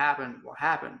to have happen will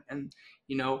happen. And,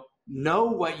 know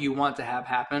what you want to have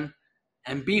happen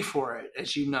and be for it,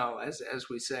 as as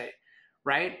we say,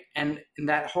 right? And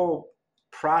that whole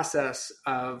process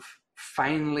of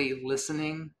finally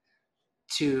listening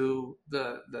to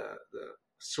the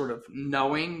sort of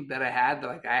knowing that I had, that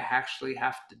like I actually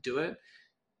have to do it,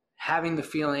 having the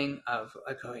feeling of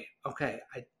like, okay,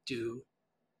 I do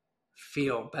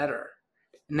feel better.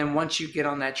 And then once you get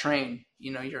on that train,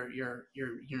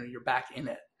 you're back in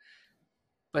it.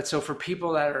 But so for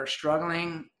people that are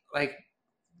struggling, like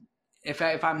if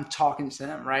I'm talking to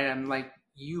them, right, I'm like,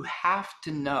 you have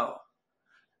to know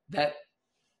that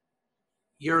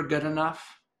you're good enough,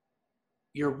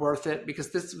 you're worth it.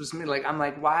 Because this was me, like, I'm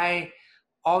like, why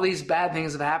all these bad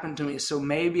things have happened to me, so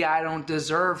maybe I don't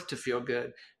deserve to feel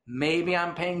good. Maybe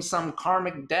I'm paying some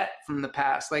karmic debt from the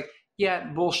past. Like,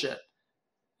 yeah, bullshit.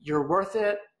 You're worth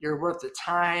it. You're worth the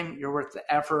time. You're worth the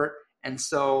effort. And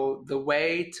so the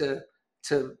way to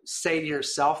say to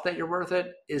yourself that you're worth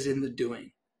it is in the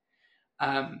doing.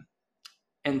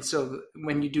 And so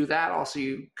when you do that, also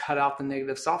you cut out the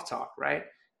negative self-talk, right?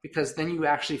 Because then you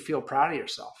actually feel proud of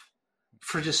yourself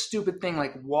for just stupid thing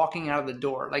like walking out of the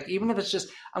door. Like, even if it's just,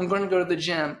 I'm going to go to the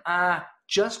gym,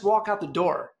 just walk out the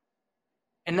door.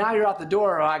 And now you're out the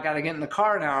door. Oh, I got to get in the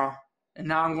car now. And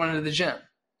now I'm going to the gym,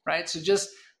 right? So just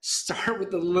start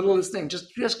with the littlest thing.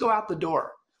 Just go out the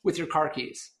door with your car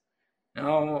keys.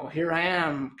 Oh, here I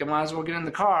am. Might as well get in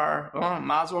the car. Oh,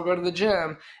 might as well go to the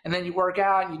gym. And then you work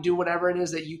out and you do whatever it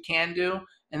is that you can do.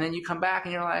 And then you come back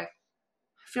and you're like,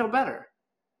 I feel better.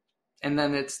 And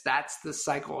then that's the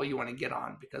cycle you want to get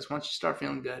on, because once you start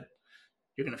feeling good,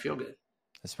 you're going to feel good.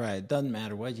 That's right. It doesn't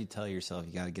matter what you tell yourself.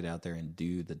 You got to get out there and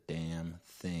do the damn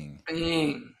thing.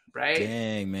 Right?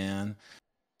 Dang, man.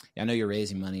 I know you're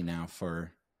raising money now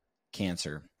for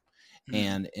cancer. Mm-hmm.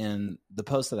 And in the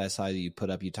post that I saw that you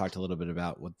put up, you talked a little bit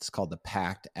about what's called the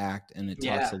PACT Act, and it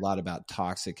talks a lot about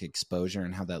toxic exposure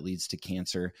and how that leads to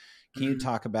cancer. Can you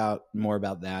talk more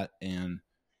about that and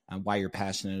why you're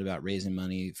passionate about raising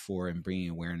money for and bringing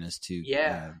awareness to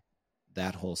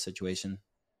that whole situation?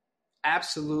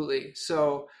 Absolutely.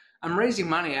 So I'm raising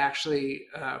money actually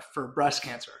for breast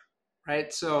cancer,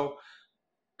 right? So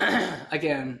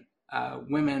again,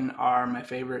 women are my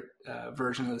favorite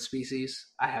version of the species.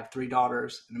 I have 3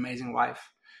 daughters, an amazing wife,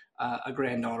 a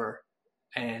granddaughter.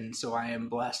 And so I am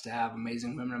blessed to have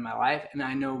amazing women in my life. And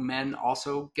I know men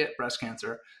also get breast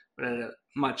cancer, but at a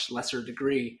much lesser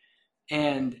degree.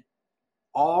 And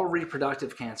all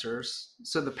reproductive cancers.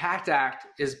 So the PACT Act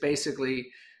is basically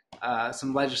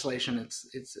some legislation.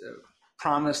 It's a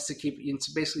promise to keep.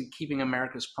 It's basically keeping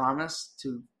America's promise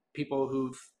to people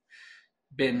who've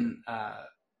been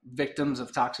victims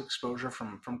of toxic exposure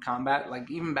from combat.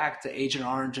 Like even back to Agent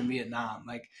Orange in Vietnam.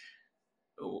 Like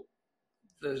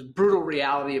the brutal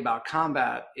reality about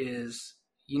combat is,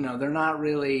 they're not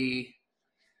really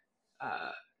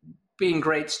being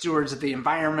great stewards of the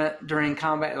environment during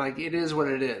combat. Like, it is what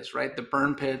it is, right? The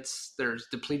burn pits, there's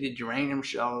depleted uranium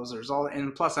shells, there's all,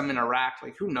 and plus I'm in Iraq.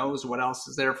 Like, who knows what else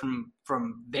is there from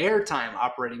their time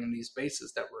operating in these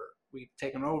bases that we've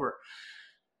taken over.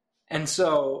 And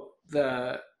so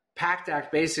the PACT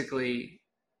Act basically,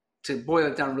 to boil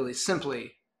it down really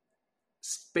simply,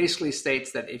 basically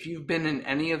states that if you've been in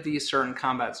any of these certain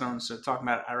combat zones, so talking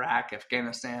about Iraq,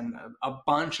 Afghanistan, a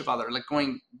bunch of other, like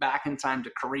going back in time to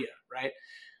Korea, right?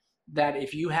 That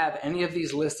if you have any of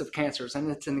these lists of cancers, and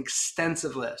it's an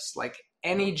extensive list, like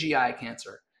any GI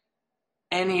cancer,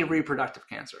 any reproductive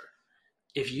cancer,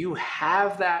 if you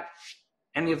have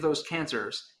any of those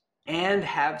cancers and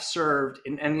have served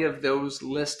in any of those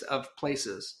list of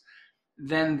places,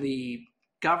 then the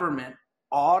government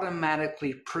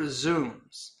automatically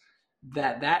presumes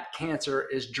that cancer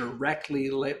is directly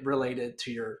related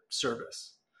to your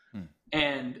service.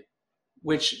 And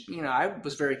which, I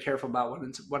was very careful about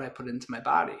what I put into my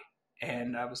body.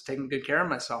 and I was taking good care of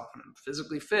myself, and I'm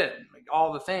physically fit, and like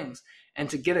all the things. And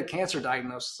to get a cancer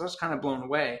diagnosis, I was kind of blown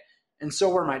away. And so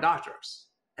were my doctors.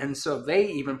 And so they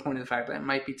even pointed to the fact that it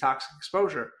might be toxic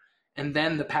exposure. And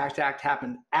then the PACT Act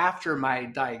happened after my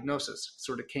diagnosis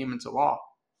sort of came into law.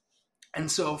 And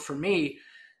so for me,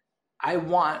 I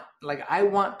want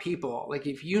people, like,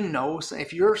 if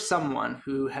you're someone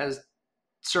who has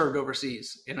served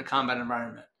overseas in a combat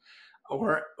environment,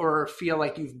 or feel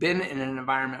like you've been in an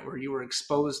environment where you were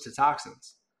exposed to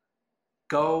toxins,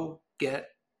 go get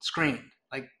screened,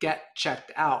 like get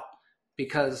checked out,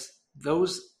 because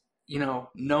those,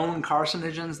 known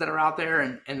carcinogens that are out there,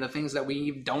 and the things that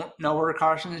we don't know are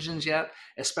carcinogens yet,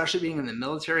 especially being in the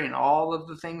military and all of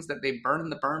the things that they burn in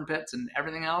the burn pits and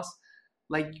everything else,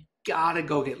 like, you gotta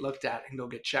go get looked at and go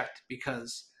get checked,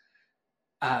 because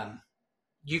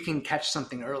you can catch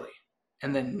something early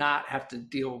and then not have to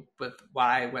deal with what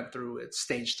I went through at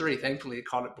stage 3. Thankfully, I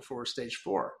caught it before stage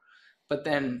 4. But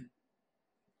then,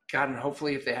 God, and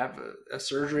hopefully if they have a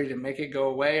surgery to make it go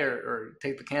away, or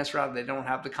take the cancer out, they don't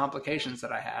have the complications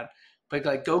that I had. But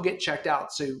like, go get checked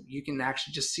out so you can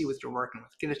actually just see what you're working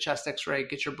with. Get a chest x-ray,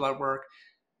 get your blood work.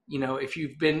 If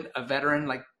you've been a veteran,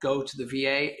 like, go to the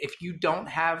VA. If you don't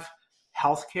have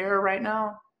healthcare right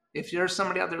now, if there's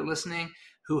somebody out there listening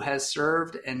who has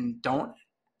served and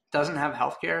doesn't have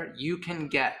healthcare, you can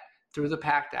get, through the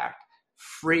PACT Act,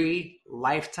 free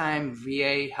lifetime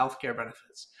VA healthcare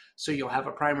benefits. So you'll have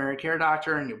a primary care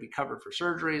doctor, and you'll be covered for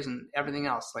surgeries and everything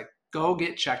else. Like, go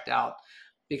get checked out,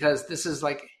 because this is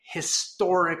like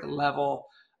historic level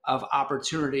of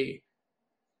opportunity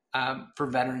for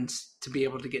veterans to be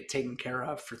able to get taken care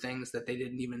of for things that they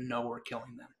didn't even know were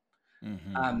killing them.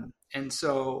 Mm-hmm. And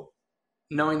so,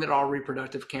 knowing that all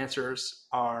reproductive cancers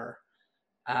are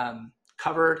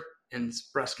covered, and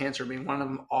breast cancer being one of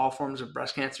them, all forms of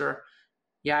breast cancer.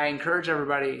 Yeah, I encourage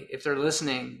everybody, if they're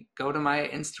listening, go to my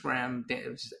Instagram,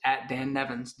 at Dan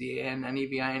Nevins,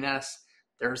 DANNEVINS.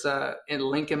 There's a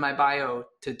link in my bio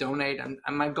to donate. And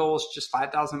my goal is just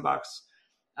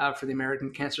 $5,000 for the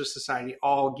American Cancer Society,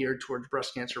 all geared towards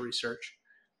breast cancer research.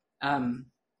 I'm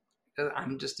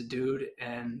just a dude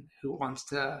and who wants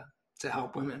to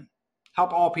help women,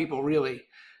 help all people, really.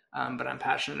 But I'm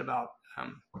passionate about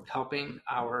helping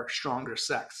our stronger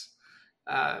sex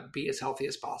be as healthy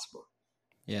as possible.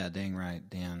 Yeah, dang right,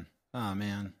 Dan. Oh,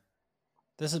 man.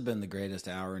 This has been the greatest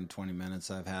hour and 20 minutes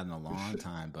I've had in a long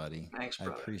time, buddy. Thanks,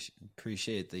 brother. I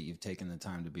appreciate that you've taken the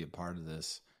time to be a part of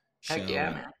this show. Heck yeah,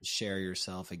 man. Share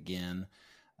yourself again.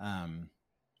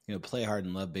 Play Hard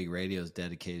and Love Big Radio is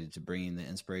dedicated to bringing the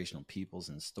inspirational peoples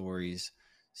and stories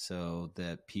so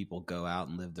that people go out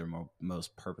and live their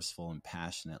most purposeful and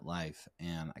passionate life.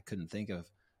 And I couldn't think of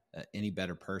any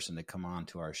better person to come on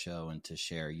to our show and to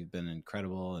share. You've been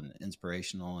incredible and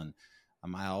inspirational, and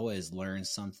I always learn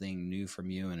something new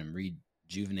from you, and I'm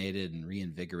rejuvenated and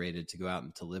reinvigorated to go out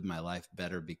and to live my life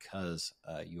better because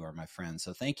you are my friend.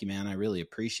 So thank you, man. I really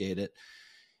appreciate it.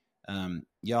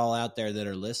 Y'all out there that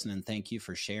are listening, thank you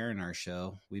for sharing our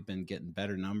show. We've been getting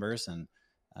better numbers, and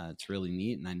it's really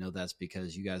neat. And I know that's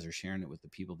because you guys are sharing it with the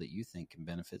people that you think can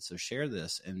benefit. So share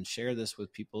this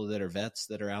with people that are vets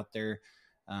that are out there,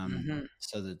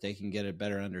 so that they can get a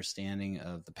better understanding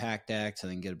of the PACT Act, so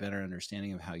they can get a better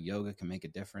understanding of how yoga can make a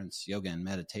difference. Yoga and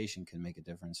meditation can make a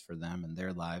difference for them and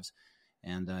their lives.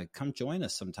 And come join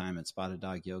us sometime at Spotted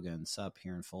Dog Yoga and Sup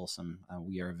here in Folsom.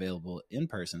 We are available in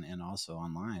person and also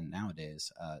online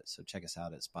nowadays. So check us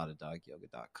out at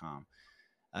spotteddogyoga.com.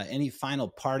 Any final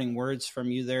parting words from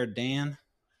you there, Dan?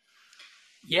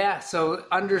 Yeah, so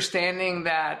understanding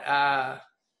that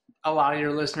a lot of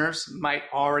your listeners might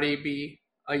already be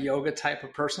a yoga type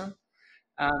of person,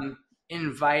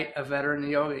 invite a veteran to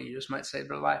yoga. You just might save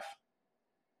their life.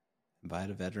 Invite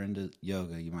a veteran to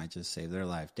yoga. You might just save their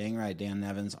life. Dang right, Dan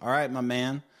Nevins. All right, my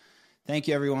man. Thank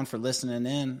you, everyone, for listening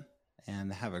in,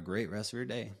 and have a great rest of your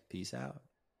day. Peace out.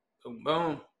 Boom,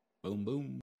 boom. Boom,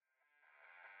 boom.